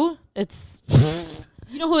you, it's.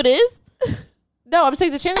 You know who it is? No, I'm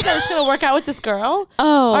saying the chances that it's gonna work out with this girl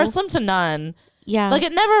are slim to none. Yeah. Like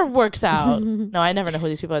it never works out. No, I never know who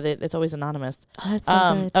these people are. It's always anonymous. Oh, that's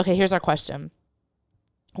so good. Okay, here's our question.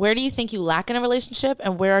 Where do you think you lack in a relationship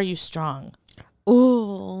and where are you strong?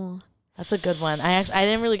 Ooh. That's a good one. I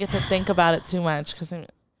didn't really get to think about it too much because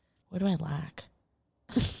where do I lack?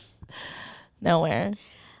 Nowhere.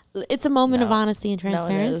 It's a moment of honesty and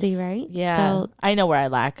transparency, right? Yeah. So I know where I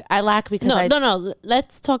lack. I lack because No.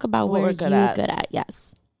 Let's talk about where you're good at.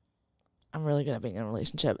 Yes. I'm really good at being in a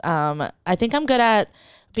relationship. I think I'm good at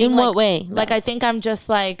being in what way? Like I think I'm just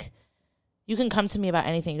like, you can come to me about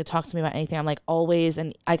anything, you can talk to me about anything. I'm like always,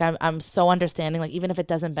 and like I'm so understanding. Like even if it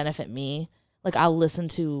doesn't benefit me, like I'll listen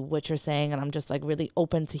to what you're saying, and I'm just like really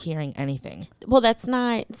open to hearing anything. Well, that's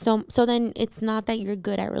not so. Then it's not that you're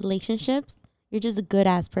good at relationships. You're just a good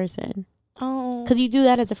ass person. Oh, because you do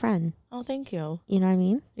that as a friend. Oh, thank you. You know what I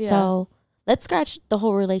mean? Yeah. So let's scratch the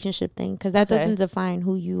whole relationship thing because that doesn't define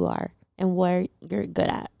who you are and where you're good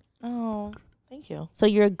at. Oh, thank you. So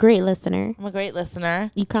you're a great listener. I'm a great listener.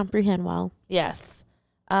 You comprehend well. Yes.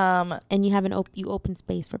 And you have you open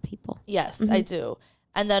space for people. Yes, I do.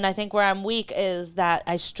 And then I think where I'm weak is that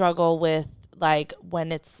I struggle with like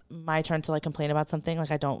when it's my turn to like complain about something.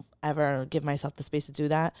 Like I don't ever give myself the space to do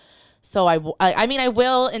that. So I mean I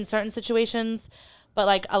will in certain situations, but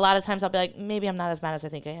like a lot of times I'll be like, maybe I'm not as mad as I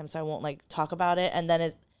think I am, so I won't like talk about it, and then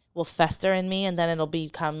it will fester in me, and then it'll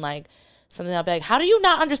become like something I'll be like, how do you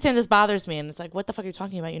not understand this bothers me? And it's like, what the fuck are you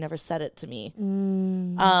talking about? You never said it to me.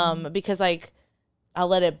 Because like I'll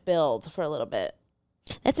let it build for a little bit.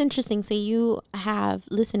 That's interesting. So you have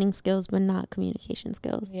listening skills, but not communication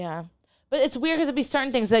skills. Yeah. But it's weird because it'd be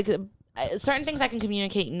certain things like certain things I can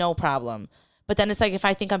communicate, no problem. But then it's like, if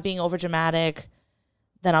I think I'm being over dramatic,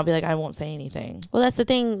 then I'll be like, I won't say anything. Well, that's the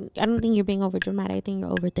thing. I don't think you're being over dramatic. I think you're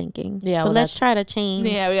overthinking. Yeah. So let's try to change.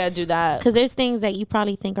 Yeah, we gotta do that. Because there's things that you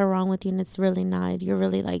probably think are wrong with you, and it's really not. You're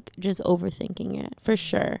really like just overthinking it for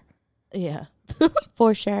sure. Yeah.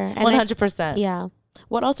 For sure. 100%. Yeah.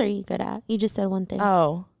 What else are you good at? You just said one thing.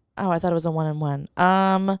 Oh, I thought it was a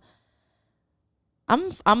 1-on-1.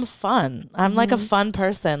 I'm fun. I'm like a fun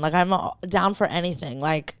person. Like I'm down for anything.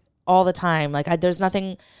 Like all the time. Like there's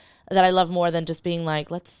nothing that I love more than just being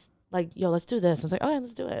like, let's do this. And it's like, oh yeah,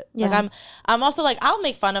 let's do it. Yeah. Like I'm also like, I'll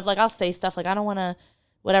make fun of, like I'll say stuff like I don't want to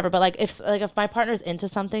whatever, but like if my partner's into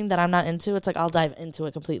something that I'm not into, it's like I'll dive into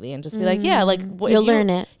it completely and just be like, yeah, like you'll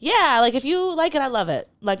learn it. Yeah, like if you like it, I love it.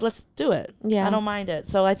 Like let's do it. Yeah, I don't mind it.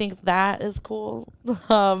 So I think that is cool.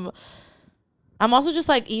 I'm also just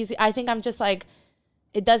like easy. I think I'm just like,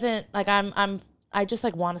 it doesn't like I just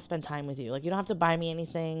like want to spend time with you. Like you don't have to buy me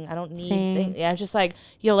anything. I don't need things. Yeah, I'm just like,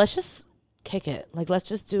 yo, let's just kick it. Like let's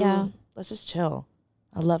just chill.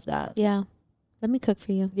 I love that. Yeah. Let me cook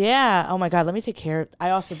for you. Yeah. Oh my God. Let me take care.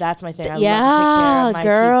 That's my thing. I love to take care of my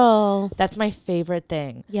girl. people. That's my favorite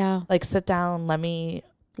thing. Yeah. Like sit down. Let me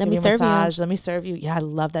serve massage. you. Let me serve you. Yeah. I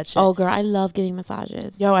love that shit. Oh girl, I love giving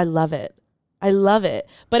massages. Yo, I love it. I love it.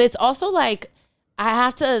 But it's also like I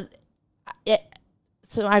have to.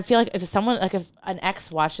 So I feel like if an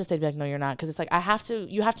ex watched this, they'd be like, no, you're not. Because it's like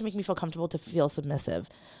you have to make me feel comfortable to feel submissive.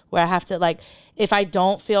 Where I have to like, if I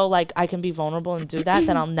don't feel like I can be vulnerable and do that,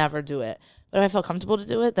 then I'll never do it. But if I feel comfortable to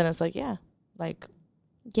do it, then it's like, yeah, like,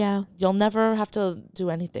 yeah, you'll never have to do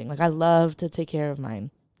anything. Like I love to take care of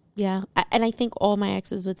mine. Yeah. And I think all my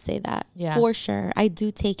exes would say that. Yeah. For sure. I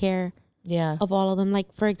do take care of all of them.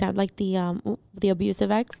 Like for example, like the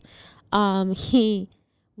abusive ex,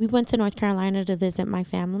 we went to North Carolina to visit my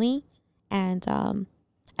family, and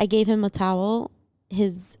I gave him a towel,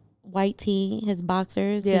 his white tee, his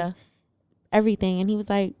boxers, his everything, and he was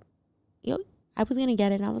like, "Yo, I was gonna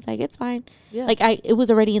get it." And I was like, "It's fine." Yeah. Like it was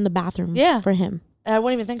already in the bathroom. For him. I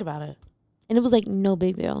wouldn't even think about it, and it was like no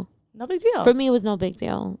big deal. No big deal for me. It was no big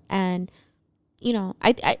deal, and you know,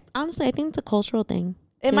 I honestly I think it's a cultural thing.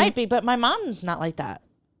 It might be, but my mom's not like that.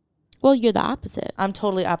 Well, you're the opposite. I'm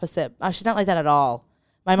totally opposite. She's not like that at all.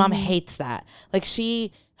 My mom hates that. Like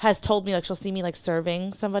she has told me, like she'll see me like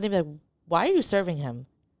serving somebody, be like, why are you serving him?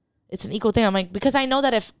 It's an equal thing. I'm like, because I know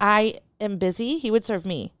that if I am busy, he would serve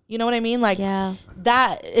me. You know what I mean? Like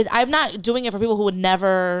I'm not doing it for people who would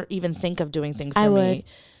never even think of doing things for me.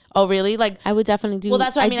 Oh, really? Like, I would definitely do. Well,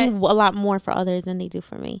 that's what I mean. Do a lot more for others than they do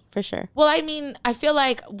for me, for sure. Well, I mean, I feel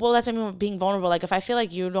like, that's what I mean with being vulnerable. Like, if I feel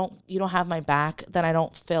like you don't have my back, then I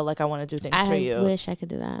don't feel like I want to do things for you. I wish I could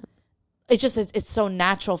do that. It's just, it's so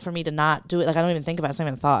natural for me to not do it. Like, I don't even think about it. It's not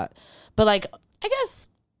even a thought. But, like, I guess,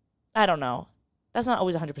 I don't know. That's not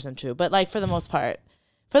always 100% true. But, like, for the most part,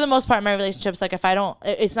 my relationships, like, if I don't,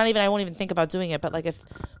 it's not even, I won't even think about doing it. But, like, if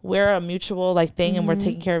we're a mutual, like, thing and we're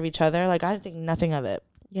taking care of each other, like, I think nothing of it.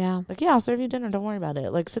 Yeah. Like, yeah, I'll serve you dinner. Don't worry about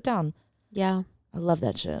it. Like, sit down. Yeah. I love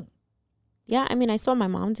that shit. Yeah. I mean, I saw my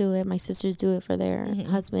mom do it. My sisters do it for their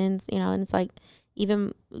husbands, you know, and it's like,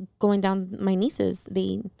 even going down my nieces,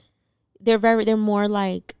 they're more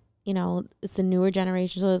like, you know, it's a newer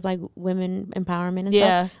generation. So it's like women empowerment and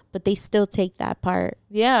stuff. But they still take that part.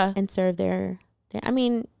 Yeah. And serve their I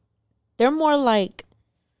mean, they're more like,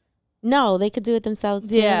 no, they could do it themselves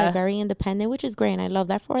too. Yeah. They're very independent, which is great. And I love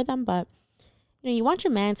that for them. But you know, you want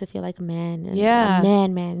your man to feel like a man. And a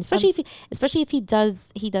man. Especially if he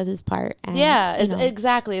does his part. And,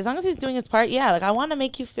 exactly. As long as he's doing his part. Yeah. Like, I want to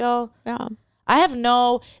make you feel. Yeah. I'm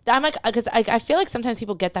like, because I feel like sometimes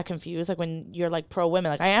people get that confused. Like, when you're like pro women,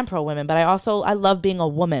 like, I am pro women, but I love being a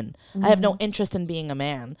woman. I have no interest in being a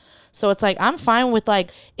man. So it's like, I'm fine with, like,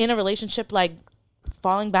 in a relationship, like,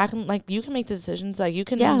 falling back and, like, you can make the decisions. Like, you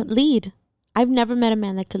can. Yeah. Lead. I've never met a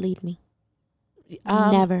man that could lead me.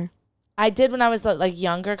 Never. I did when I was like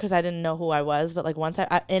younger, because I didn't know who I was. But like, once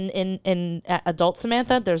in adult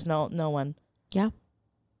Samantha, there's no one. Yeah,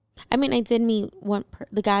 I mean, I did meet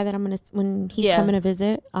the guy that when he's coming to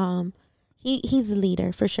visit. He's a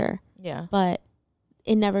leader for sure. Yeah, but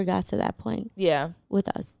it never got to that point. Yeah, with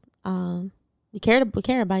us, we care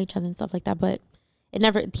about each other and stuff like that. But it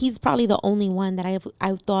never. He's probably the only one that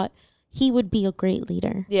I thought he would be a great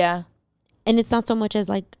leader. Yeah, and it's not so much as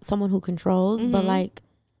like someone who controls, but like,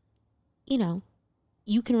 you know,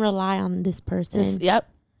 you can rely on this person. Yep.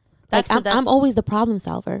 I'm always the problem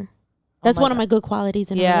solver. That's one of my good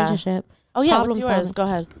qualities in a relationship. Oh, yeah. What's yours? Go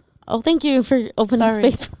ahead. Oh, thank you for opening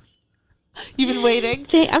space for me. You've been waiting?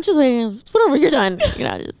 I'm just waiting. Just whatever, you're done. You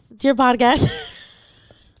know, it's your podcast.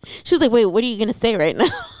 She was like, wait, what are you going to say right now?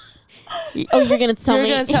 You're going to tell me?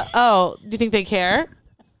 Do you think they care?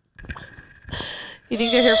 You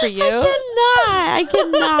think they're here for you? I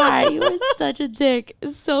cannot. You are such a dick.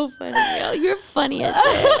 It's so funny. Yo. You're funny as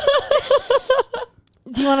shit.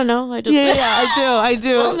 Do you want to know? I do.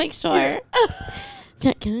 I'll make sure.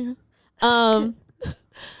 Can I?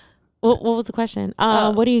 What was the question?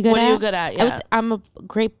 What are you good at? What are you good at? Yeah. I'm a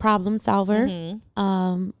great problem solver.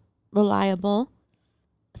 Reliable,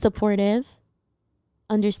 supportive,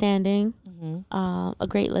 understanding, a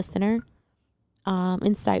great listener,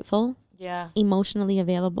 insightful. Yeah. Emotionally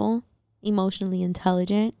available, emotionally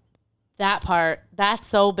intelligent. That part, that's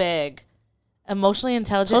so big. Emotionally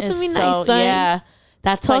intelligent is so nice, son. Yeah.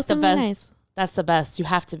 That's Talk like the best. Nice. That's the best. You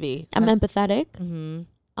have to be. I'm empathetic.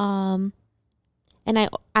 And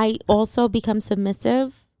I also become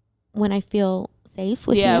submissive when I feel safe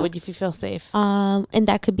with you. Yeah, if you feel safe. And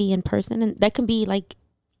that could be in person, and that can be like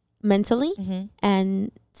mentally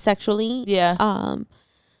and sexually. Yeah.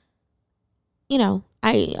 You know,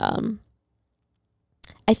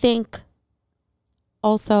 I think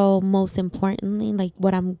also most importantly, like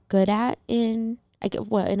what I'm good at in a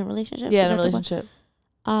relationship. Yeah, in a relationship.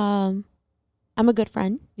 I'm a good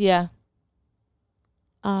friend. Yeah.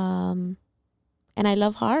 And I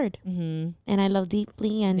love hard. And I love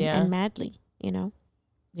deeply and madly, you know.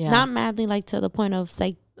 Yeah. Not madly like to the point of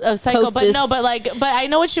psycho, but I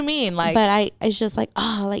know what you mean. Like, but it's just like,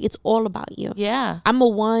 like it's all about you. Yeah. I'm a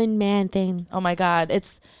one man thing. Oh my God.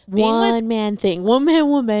 It's one man thing. One man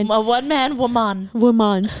woman. A one man woman.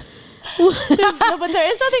 Woman. But there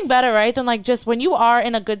is nothing better, right? Than like just when you are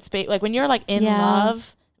in a good space, like when you're like in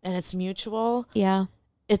love and it's mutual. Yeah.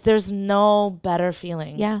 There's no better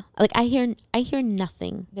feeling. Yeah. Like I hear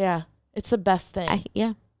nothing. Yeah. It's the best thing.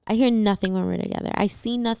 I hear nothing when we're together. I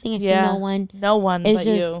see nothing. I see no one. No one it's but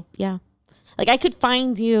just, you. Yeah. Like I could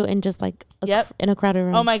find you in just like in a crowded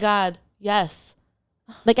room. Oh my God. Yes.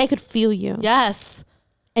 Like I could feel you. Yes.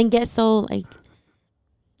 And get so like,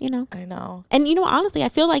 you know. I know. And you know, honestly, I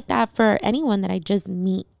feel like that for anyone that I just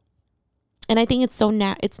meet. And I think it's so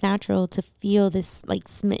it's natural to feel this like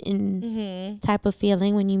smitten type of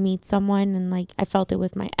feeling when you meet someone. And like I felt it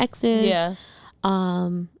with my exes. Yeah.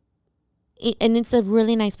 And it's a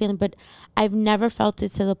really nice feeling, but I've never felt it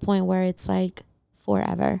to the point where it's like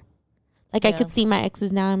forever. Like I could see my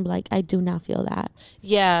exes now and be like, I do not feel that.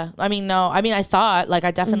 Yeah. I mean, no. I mean, I thought like I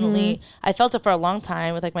definitely, I felt it for a long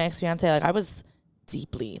time with like my ex-fiance. Like I was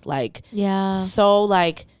deeply like, so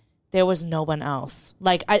like there was no one else.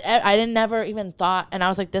 Like I didn't never even thought, and I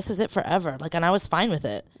was like, this is it forever. Like, and I was fine with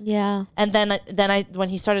it. Yeah. And then I when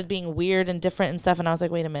he started being weird and different and stuff, and I was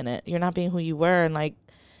like, wait a minute, you're not being who you were, and like.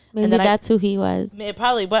 Maybe and then that's who he was. It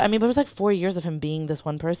probably, but I mean, but it was like 4 years of him being this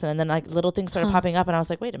one person, and then like little things started popping up, and I was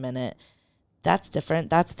like, wait a minute, that's different,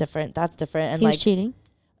 that's different, that's different, and he like was cheating.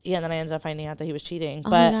 Yeah, and then I ended up finding out that he was cheating. Oh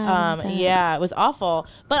but God, yeah, it was awful.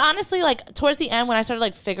 But honestly, like towards the end when I started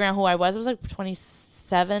like figuring out who I was, it was like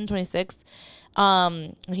 27, 26.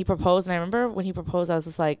 When he proposed, and I remember when he proposed, I was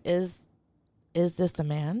just like, is this the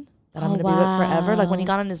man that I'm gonna be with forever? Like when he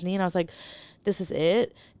got on his knee, and I was like, this is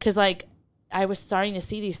it? Because like I was starting to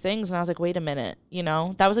see these things, and I was like, wait a minute, you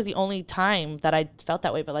know? That was like the only time that I felt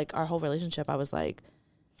that way. But like our whole relationship, I was like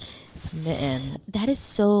smitten. That is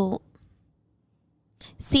so.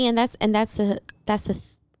 See, and that's the.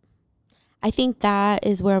 I think that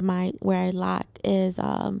is where I lack is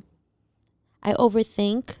I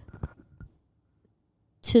overthink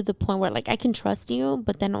to the point where like I can trust you,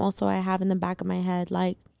 but then also I have in the back of my head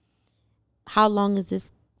like, how long is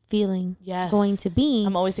this feeling going to be?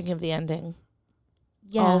 I'm always thinking of the ending.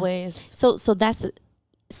 Yeah, always. So that's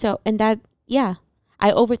and that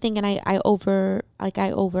I overthink, and I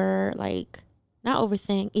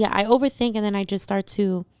overthink, and then I just start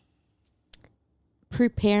to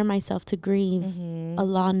prepare myself to grieve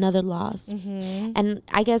another loss. And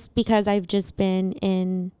I guess because I've just been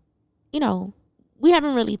in, we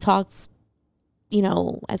haven't really talked,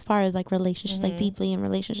 as far as like relationships, like deeply in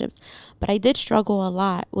relationships, but I did struggle a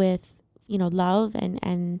lot with, love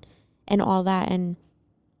and all that and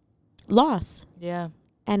loss. Yeah.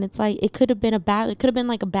 And it's like, it could have been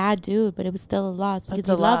like a bad dude, but it was still a loss because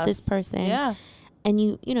you love this person. Yeah. And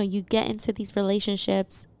you get into these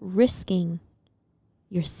relationships risking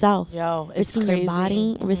yourself, risking crazy. your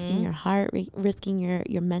body, risking your heart, risking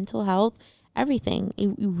your mental health, everything.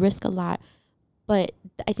 You risk a lot. But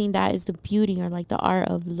I think that is the beauty or like the art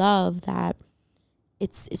of love, that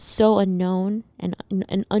it's so unknown and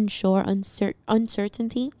unsure,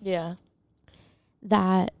 uncertainty. Yeah.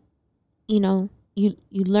 That, you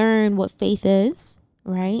learn what faith is,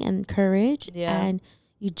 right? And courage. Yeah. And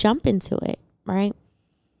you jump into it, right?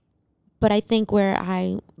 But I think where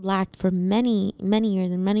I lacked for many, many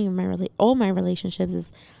years and many of all my relationships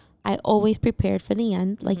is I always prepared for the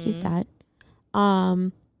end, like you said.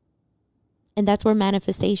 And that's where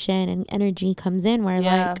manifestation and energy comes in, where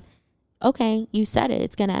like, okay, you said it,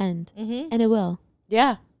 it's going to end. And it will.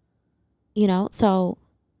 Yeah. So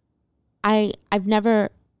I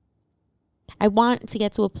want to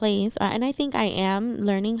get to a place, and I think I am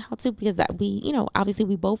learning how to, because that obviously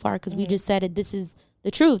we both are, because we just said it. This is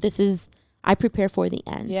the truth. I prepare for the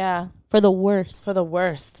end. Yeah. For the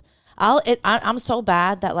worst. I'm so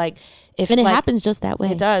bad that like, if and it happens just that way.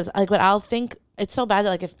 It does. Like, but I'll think it's so bad that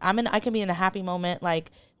like, if I can be in a happy moment, like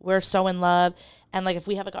we're so in love, and like if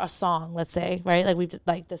we have like a song, let's say, right?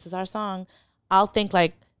 Like this is our song. I'll think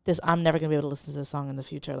like this, I'm never gonna be able to listen to this song in the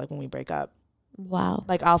future, like when we break up. Wow.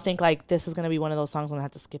 Like I'll think like this is gonna be one of those songs I'm gonna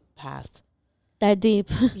have to skip past. That deep.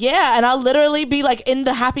 Yeah, and I'll literally be like in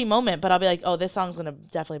the happy moment, but I'll be like, oh, this song's gonna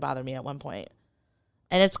definitely bother me at one point.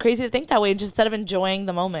 And it's crazy to think that way, just instead of enjoying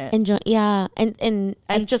the moment.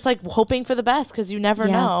 And just like hoping for the best, because you never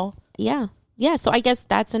know. Yeah. So I guess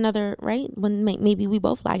that's another, right? When maybe we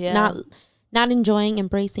both like not enjoying,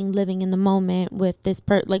 embracing, living in the moment with this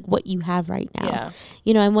like what you have right now.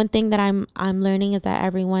 Yeah. And one thing that I'm learning is that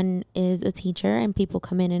everyone is a teacher, and people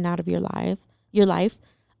come in and out of your life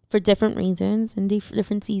for different reasons and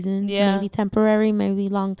different seasons. Yeah. Maybe temporary, maybe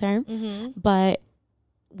long term. But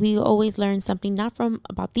we always learn something, not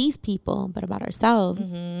about these people, but about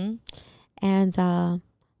ourselves. And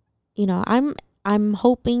I'm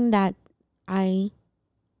hoping that I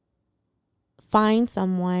find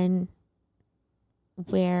someone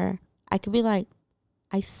where I could be like,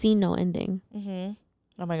 I see no ending.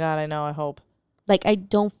 Oh my God, I know, I hope. Like, I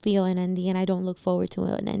don't feel an ending, and I don't look forward to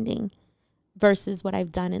an ending versus what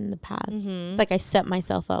I've done in the past. It's like I set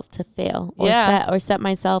myself up to fail, or set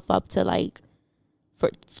myself up to like,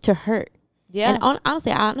 to hurt. Yeah. And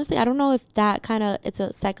honestly, I don't know if that it's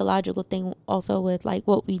a psychological thing also with like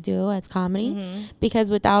what we do as comedy, because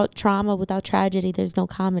without trauma, without tragedy, there's no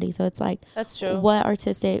comedy. So it's like, that's true. What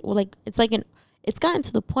artistic, well, like, it's like it's gotten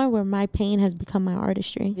to the point where my pain has become my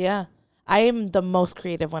artistry. Yeah. I am the most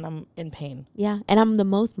creative when I'm in pain. Yeah. And I'm the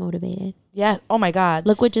most motivated. Yeah. Oh my God.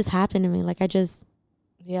 Look what just happened to me. Like, I just,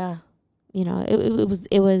 it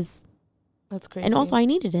was, that's crazy. and also I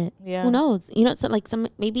needed it. Yeah. Who knows? So like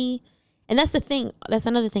maybe, And that's the thing. That's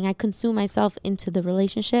another thing. I consume myself into the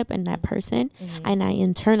relationship and that person, and I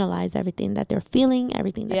internalize everything that they're feeling,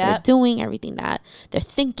 everything that they're doing, everything that they're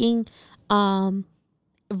thinking,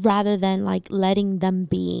 rather than like letting them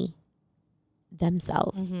be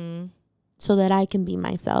themselves, so that I can be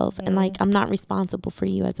myself. And like, I'm not responsible for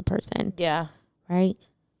you as a person. Yeah. Right.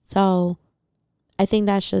 So I think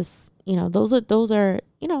that's just, you know, those are,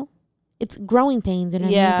 you know, it's growing pains. And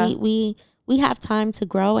we have time to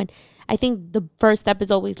grow. And I think the first step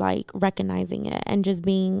is always like recognizing it and just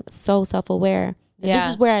being so self-aware. Yeah. This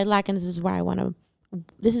is where I lack, and this is where I want to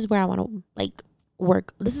like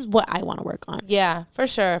work. This is what I want to work on. Yeah, for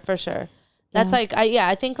sure. That's like,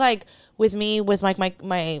 I think like with me, with like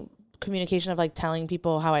my communication of like telling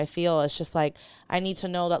people how I feel, it's just like, I need to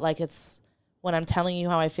know that like it's, when I'm telling you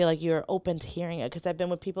how I feel, like you're open to hearing it. Because I've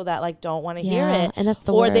been with people that like don't want to hear it, and that's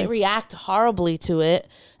the or worst. They react horribly to it,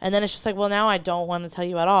 and then it's just like, well, now I don't want to tell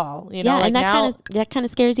you at all. You know, like and that kind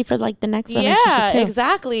of scares you for like the next relationship too.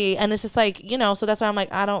 Exactly. And it's just like, you know, so that's why I'm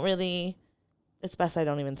like, I don't really. It's best I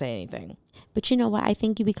don't even say anything. But you know what? I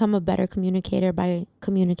think you become a better communicator by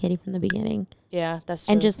communicating from the beginning. Yeah, that's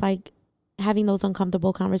true. And just like having those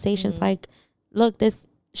uncomfortable conversations, like, look, this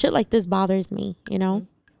shit like this bothers me, you know,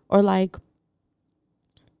 or like.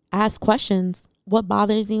 Ask questions. What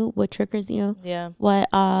bothers you? What triggers you? Yeah. What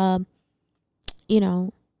you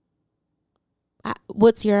know,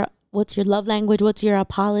 what's your love language? What's your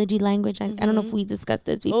apology language? I don't know if we discussed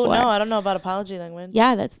this before. Oh no, I don't know about apology language.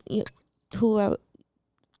 Yeah, that's he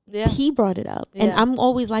brought it up. Yeah. And I'm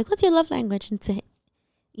always like, what's your love language? And to,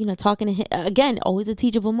 you know, talking to him again, always a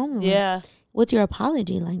teachable moment. Yeah. What's your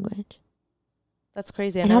apology language? That's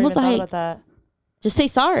crazy. I never even thought about that. Just say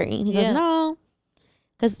sorry. And he goes, no.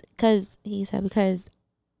 Because he said, because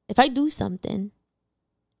if I do something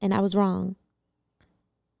and I was wrong,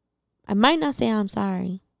 I might not say I'm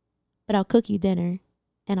sorry, but I'll cook you dinner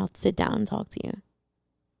and I'll sit down and talk to you.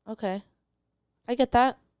 Okay. I get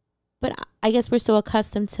that. But I guess we're so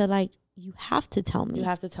accustomed to like, you have to tell me. You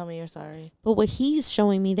have to tell me you're sorry. But what he's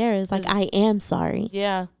showing me there is like, I am sorry.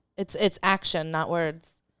 Yeah. It's action, not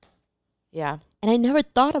words. Yeah. And I never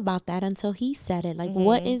thought about that until he said it. Like,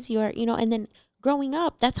 what is your, you know, and then growing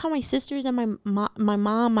up, that's how my sisters and my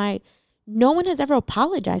mom, no one has ever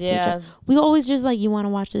apologized to each other. We always just like, you want to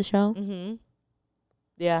watch the show?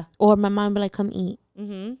 Yeah. Or my mom would be like, come eat.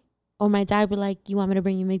 Or my dad would be like, you want me to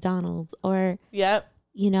bring you McDonald's? Or,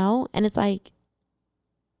 you know, and it's like,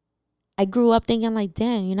 I grew up thinking like,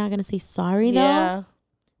 damn, you're not going to say sorry though? Yeah.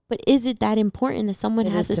 But is it that important that someone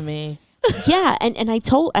has to me? Yeah, and I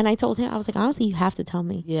told him, I was like, honestly, you have to tell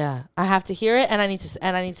me. Yeah, I have to hear it, and I need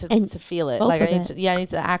to feel it. Like I need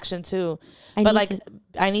the action too.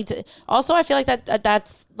 I need to. Also, I feel like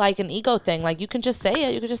that's like an ego thing. Like you can just say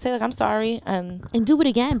it. You can just say like, I'm sorry, and do it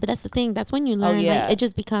again. But that's the thing. That's when you learn. Like, it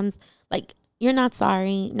just becomes like, you're not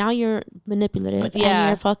sorry. Now you're manipulative. And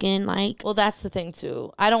you're fucking like. Well, that's the thing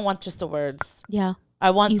too. I don't want just the words. Yeah.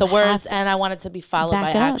 I want the words, and I want it to be followed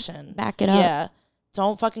by action. Back it up. Yeah.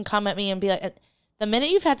 Don't fucking come at me and be like, the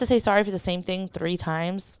minute you've had to say sorry for the same thing 3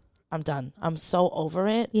 times, I'm done. I'm so over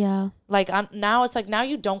it. Yeah. Like now it's like, now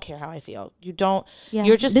you don't care how I feel. You don't,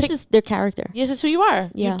 you're just, this is their character. This is who you are.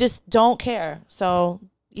 Yeah. You just don't care. So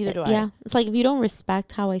either do I. Yeah. It's like, if you don't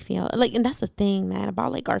respect how I feel, like, and that's the thing, man,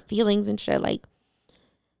 about like our feelings and shit. Like,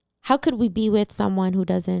 how could we be with someone who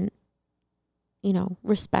doesn't, you know,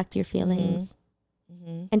 respect your feelings?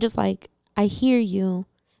 And just like, I hear you.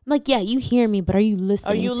 I'm like, yeah, you hear me, but are you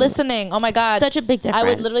listening? Are you listening? Oh my God. Such a big difference. I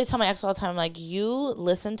would literally tell my ex all the time, I'm like, you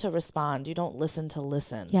listen to respond. You don't listen to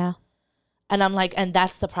listen. Yeah. And I'm like, and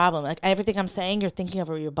that's the problem. Like everything I'm saying, you're thinking of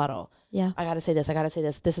a rebuttal. Yeah. I got to say this. I got to say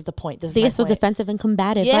this. This is the point. This they is my get so point. Defensive and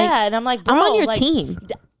combative. Yeah. Like, and I'm like, bro, I'm on your team.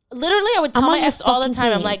 Literally, I would tell my ex all the time.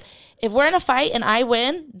 Team. I'm like, if we're in a fight and I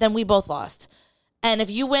win, then we both lost. And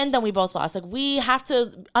if you win, then we both lost. Like, we have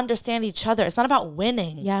to understand each other. It's not about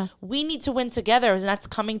winning. Yeah. We need to win together. And that's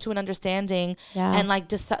coming to an understanding and like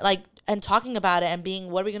and talking about it and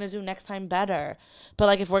being, what are we going to do next time better? But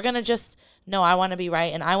like, if we're going to just, no, I want to be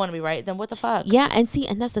right and I want to be right, then what the fuck? Yeah. And see,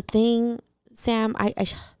 and that's the thing, Sam,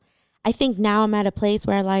 I think now I'm at a place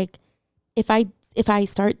where like, if I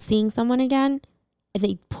start seeing someone again and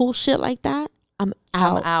they pull shit like that, I'm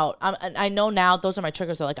out. I know now those are my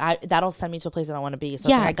triggers. So like that'll send me to a place that I want to be. So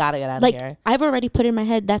it's like, I gotta get out of here. I've already put in my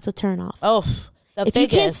head that's a turn off. Oh, if you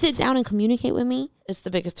can't sit down and communicate with me, it's the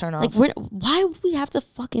biggest turn off. Like why would we have to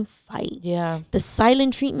fucking fight? Yeah, the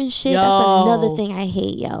silent treatment shit. That's another thing I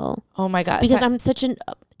hate, yo. Oh my God, because I'm such an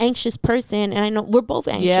anxious person, and I know we're both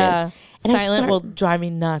anxious. Yeah, and silent will drive me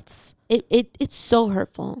nuts. It's so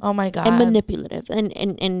hurtful. Oh my God, and manipulative,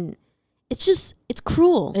 and it's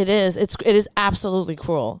cruel. It is. It is absolutely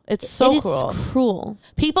cruel. It's so cruel. Cruel.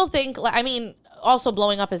 People think, I mean, also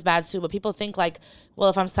blowing up is bad too, but people think like, well,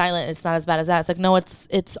 if I'm silent, it's not as bad as that. It's like, no,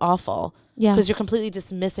 it's awful. Yeah. Because you're completely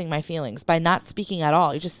dismissing my feelings by not speaking at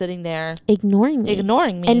all. You're just sitting there ignoring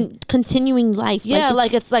me. And continuing life. Yeah,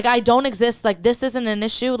 like it's like I don't exist. Like this isn't an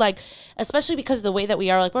issue. Like, especially because of the way that we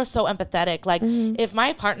are, like we're so empathetic. Like if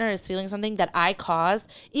my partner is feeling something that I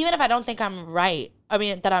caused, even if I don't think I'm right, I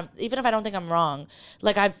mean even if I don't think I'm wrong,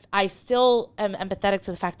 like I still am empathetic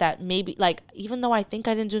to the fact that maybe like even though I think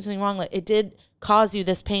I didn't do something wrong, like it did cause you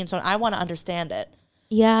this pain, so I want to understand it.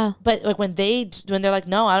 Yeah. But like when they're like,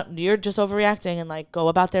 no, you're just overreacting and like go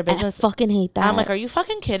about their business. I fucking hate that. I'm like, are you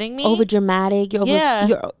fucking kidding me? Over dramatic. You're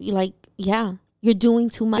like, yeah. You're doing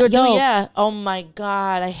too much. Yeah. Oh my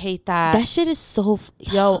God. I hate that. That shit is so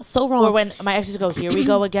wrong. Or when my exes go, here we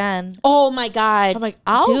go again. Oh my God. I'm like,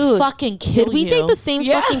 I'll fucking kill you. Did we date the same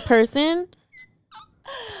fucking person?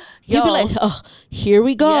 You'd be like, oh, here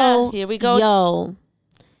we go. Yeah, here we go. Yo.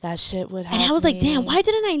 That shit would happen. And I was like, damn, why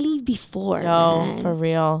didn't I leave before? No, for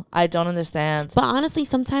real. I don't understand. But honestly,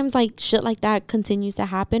 sometimes like shit like that continues to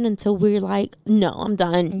happen until we're like, no, I'm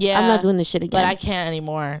done. Yeah. I'm not doing this shit again. But I can't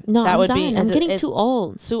anymore. No, that I'm would done. be. I'm getting too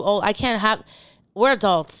old. Too old. I can't have. We're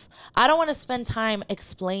adults. I don't want to spend time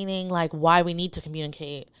explaining like why we need to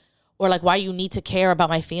communicate or like why you need to care about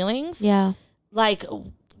my feelings. Yeah. Like.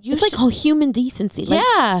 It's like human decency. Like,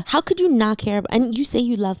 yeah. How could you not care about? And you say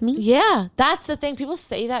you love me. Yeah, that's the thing. People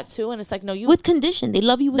say that too, and it's like, no, you with condition. They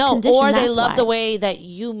love you with condition. Or they love the way that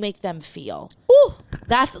you make them feel. Ooh.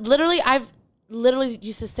 That's literally. I've literally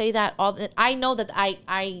used to say that all. I know that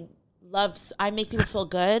I make people feel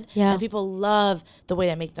good. Yeah. And people love the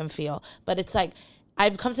way I make them feel. But it's like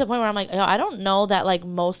I've come to the point where I'm like, I don't know that like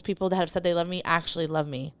most people that have said they love me actually love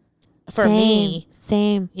me. For me.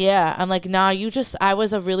 Same. Yeah. I'm like, nah, I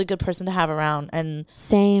was a really good person to have around. And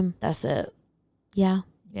same. That's it. Yeah.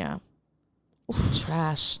 Yeah.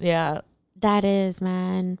 Trash. Yeah. That is,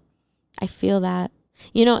 man. I feel that.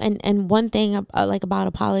 You know, and one thing like about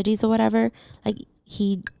apologies or whatever, like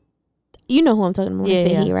you know who I'm talking about when I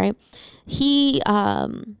say he, right?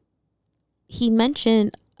 He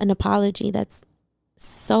mentioned an apology that's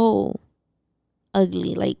so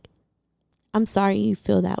ugly. Like, I'm sorry you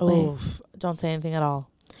feel that way. Don't say anything at all.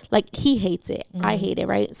 Like, he hates it. I hate it,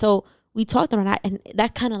 right? So we talked about that, and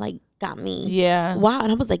that kind of like got me. Yeah. Wow.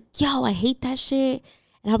 And I was like, yo, I hate that shit.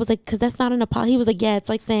 And I was like, because that's not an apology. He was like, yeah, it's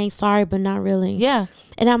like saying sorry, but not really. Yeah.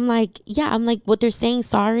 And I'm like, yeah, I'm like, what they're saying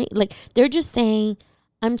sorry, like they're just saying,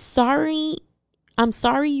 I'm sorry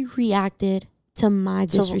you reacted to my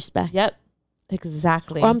disrespect. Yep.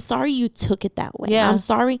 Exactly. Or I'm sorry you took it that way. Yeah. I'm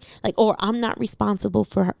sorry, like, or I'm not responsible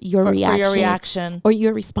for your reaction. For your reaction. Or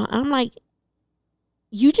your response. I'm like,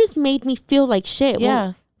 you just made me feel like shit. Yeah.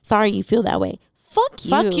 Well, sorry you feel that way. Fuck you.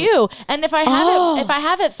 Fuck you. And if I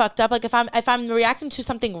have it fucked up, like if I'm reacting to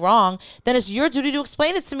something wrong, then it's your duty to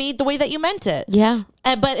explain it to me the way that you meant it. Yeah.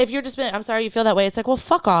 But if you're just being, I'm sorry you feel that way, it's like, well,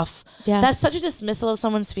 fuck off. Yeah. That's such a dismissal of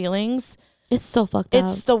someone's feelings. It's so fucked up.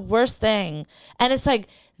 It's the worst thing. And it's like,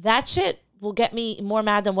 that shit will get me more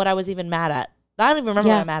mad than what I was even mad at. I don't even remember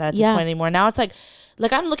what I'm mad at this point anymore. Now it's like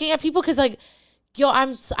I'm looking at people because like, yo,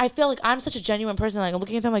 I feel like I'm such a genuine person. Like I'm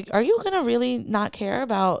looking at them like, are you gonna really not care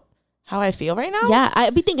about how I feel right now? Yeah,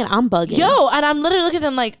 I'd be thinking I'm bugging. Yo, and I'm literally looking at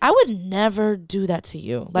them like, I would never do that to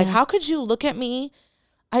you. Like, how could you look at me?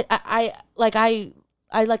 I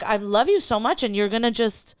love you so much, and you're gonna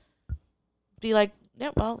just be like, yeah,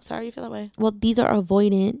 well, sorry you feel that way. Well, these are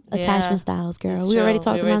avoidant attachment styles, girl. We already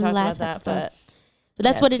talked about the last episode. But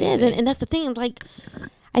that's what it is. And that's the thing. Like,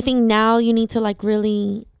 I think now you need to like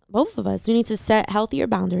really, both of us, we need to set healthier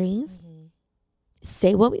boundaries. Mm-hmm.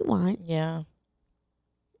 Say what we want. Yeah.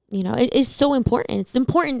 You know, it is so important.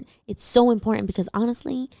 It's so important because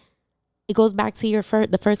honestly, it goes back to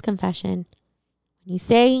the first confession. When you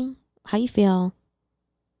say how you feel,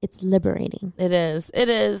 it's liberating. It is.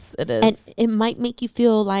 And it might make you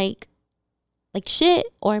feel like shit,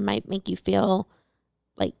 or it might make you feel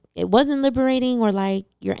like it wasn't liberating, or like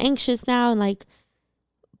you're anxious now, and like,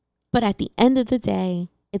 but at the end of the day,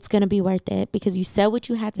 it's going to be worth it because you said what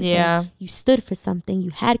you had to say. You stood for something.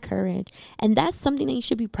 You had courage. And that's something that you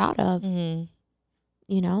should be proud of. Mm-hmm.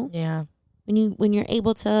 You know? Yeah. When you're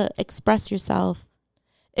able to express yourself.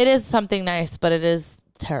 It is something nice, but it is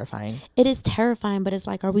terrifying. It is terrifying, but it's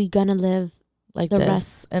like, are we going to live like the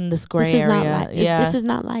rest in this gray area? This is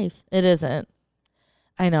not life. It isn't.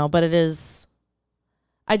 I know, but it is.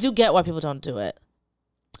 I do get why people don't do it.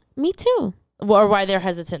 Me too. Or why they're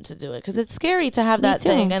hesitant to do it, because it's scary to have that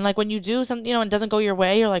thing, and like when you do something, you know, and it doesn't go your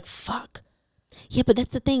way, you're like, fuck. Yeah, but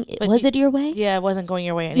that's the thing. But Was it your way? Yeah, it wasn't going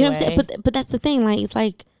your way anyway. You know what I'm saying? But that's the thing. Like, it's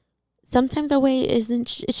like sometimes our way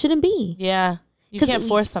isn't. It shouldn't be. Yeah, you can't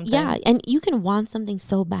force something. Yeah, and you can want something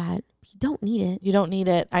so bad. You don't need it. You don't need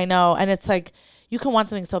it. I know, and it's like you can want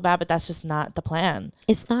something so bad, but that's just not the plan.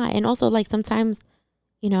 It's not. And also, like, sometimes,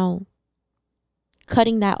 you know,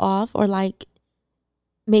 cutting that off, or like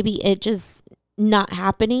maybe it just not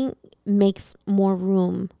happening makes more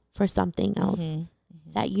room for something else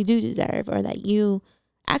that you do deserve, or that you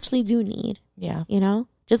actually do need. Yeah. You know,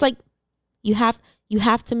 just like you have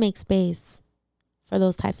to make space for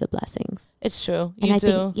those types of blessings. It's true. And I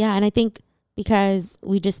think, and I think because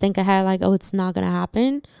we just think ahead, like, oh, it's not going to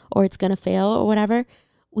happen, or it's going to fail, or whatever.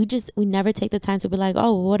 We never take the time to be like,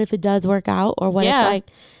 oh, what if it does work out? Or what if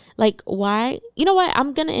like why? You know what?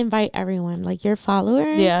 I'm going to invite everyone, like your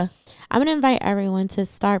followers. Yeah. I'm going to invite everyone to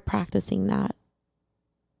start practicing that.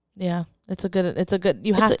 Yeah. It's a good,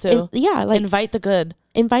 you have to. Like invite the good.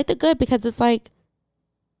 Invite the good, because it's like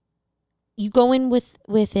you go in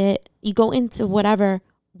with it. You go into whatever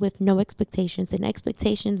with no expectations, and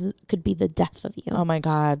expectations could be the death of you. Oh my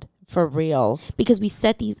God. For real. Because we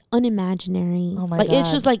set these unimaginary. Oh my God.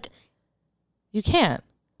 It's just like you can't.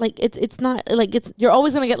 Like it's not like it's. You're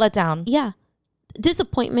always gonna get let down. Yeah.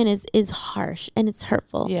 Disappointment is harsh and it's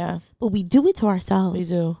hurtful. Yeah. But we do it to ourselves. We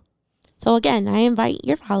do. So again, I invite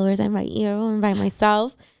your followers, I invite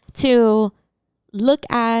myself to look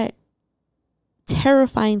at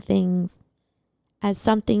terrifying things as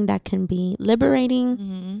something that can be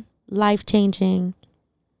liberating, life-changing,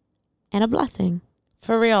 and a blessing.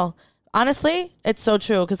 For real. Honestly, it's so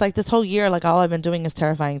true. Because like this whole year, like all I've been doing is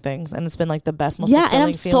terrifying things. And it's been like the best, most fulfilling and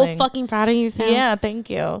I'm feeling. so fucking proud of you, Sam. Yeah, thank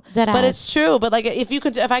you. But it's true. But like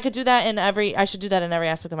if I could do that I should do that in every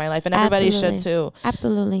aspect of my life. And everybody should too.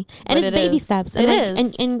 Absolutely. And it's baby steps. And it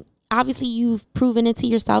is. And obviously you've proven it to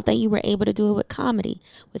yourself that you were able to do it with comedy,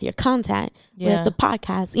 with your content, with the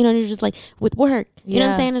podcast. You know, you're just like with work. You know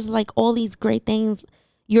what I'm saying? There's like all these great things.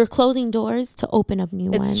 You're closing doors to open up new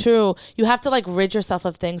ones. It's true. You have to like rid yourself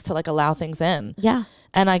of things to like allow things in. Yeah.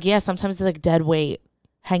 And like, sometimes it's like dead weight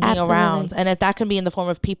hanging around. And if that can be in the form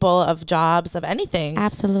of people, of jobs, of anything.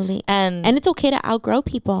 Absolutely. And it's okay to outgrow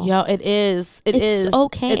people. Yo, it is. It's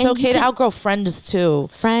okay. It's okay to outgrow friends too.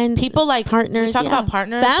 Friends. People like partners. We talk about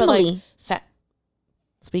partners. Family. But like,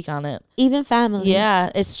 speak on it. Even family.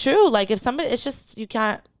 Yeah, it's true. Like if somebody, it's just, you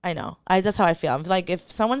can't. I know. That's how I feel. I'm like, if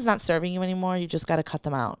someone's not serving you anymore, you just got to cut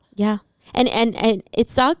them out. Yeah. And it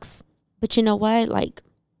sucks, but you know what? Like,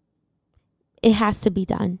 it has to be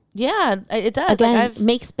done. Yeah, it does. Again, like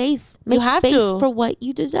make space. Make space for what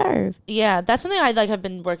you deserve. Yeah, that's something I like have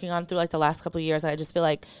been working on through like the last couple of years. I just feel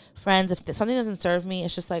like, friends, if something doesn't serve me,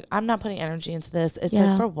 it's just like, I'm not putting energy into this. It's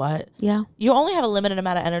like, for what? Yeah. You only have a limited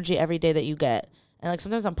amount of energy every day that you get. And like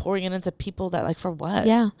sometimes I'm pouring it into people that like, for what?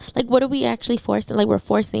 Yeah. Like what are we actually forcing? Like we're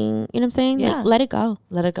forcing, you know what I'm saying? Yeah. Like, let it go.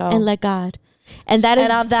 Let it go. And let God. And that is.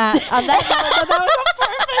 And on that that was a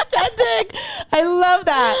perfect ending. I love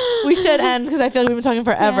that. We should end because I feel like we've been talking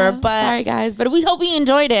forever. Yeah, but sorry guys, but we hope you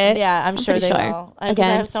enjoyed it. Yeah, I'm sure they will.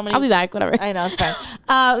 Again, I have so many, I'll be back. Whatever. I know, it's fine.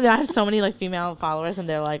 I have so many like female followers, and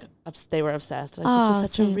they're like, they were obsessed. Like this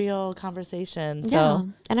was such a real conversation. So. Yeah,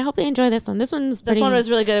 and I hope they enjoy this one. This one was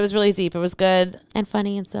really good. It was really deep. It was good and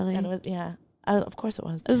funny and silly. And it was of course it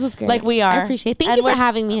was. This was great. Like we are. I appreciate it. Thank you for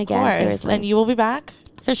having me again. Seriously. And you will be back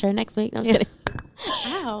for sure next week. I'm just kidding.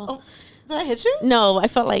 Ow. Oh, did I hit you? No, I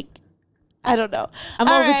felt like I don't know. I'm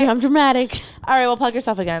over. I'm dramatic. All right, well, plug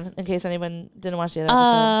yourself again in case anyone didn't watch the other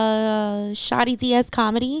episode. Shadi Diaz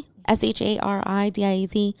Comedy.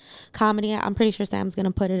 SHARIDIAZ Comedy. I'm pretty sure Sam's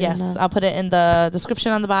gonna put it. Yes, I'll put it in the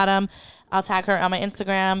description on the bottom. I'll tag her on my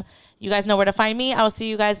Instagram. You guys know where to find me. I will see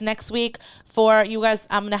you guys next week. For you guys,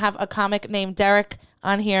 I'm gonna have a comic named Derek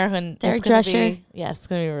on here. And Derek Drescher. Yes, it's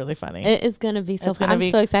gonna be really funny. It is gonna be so fun. I'm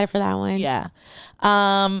so excited for that one. Yeah.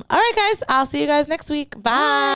 All right, guys. I'll see you guys next week. Bye.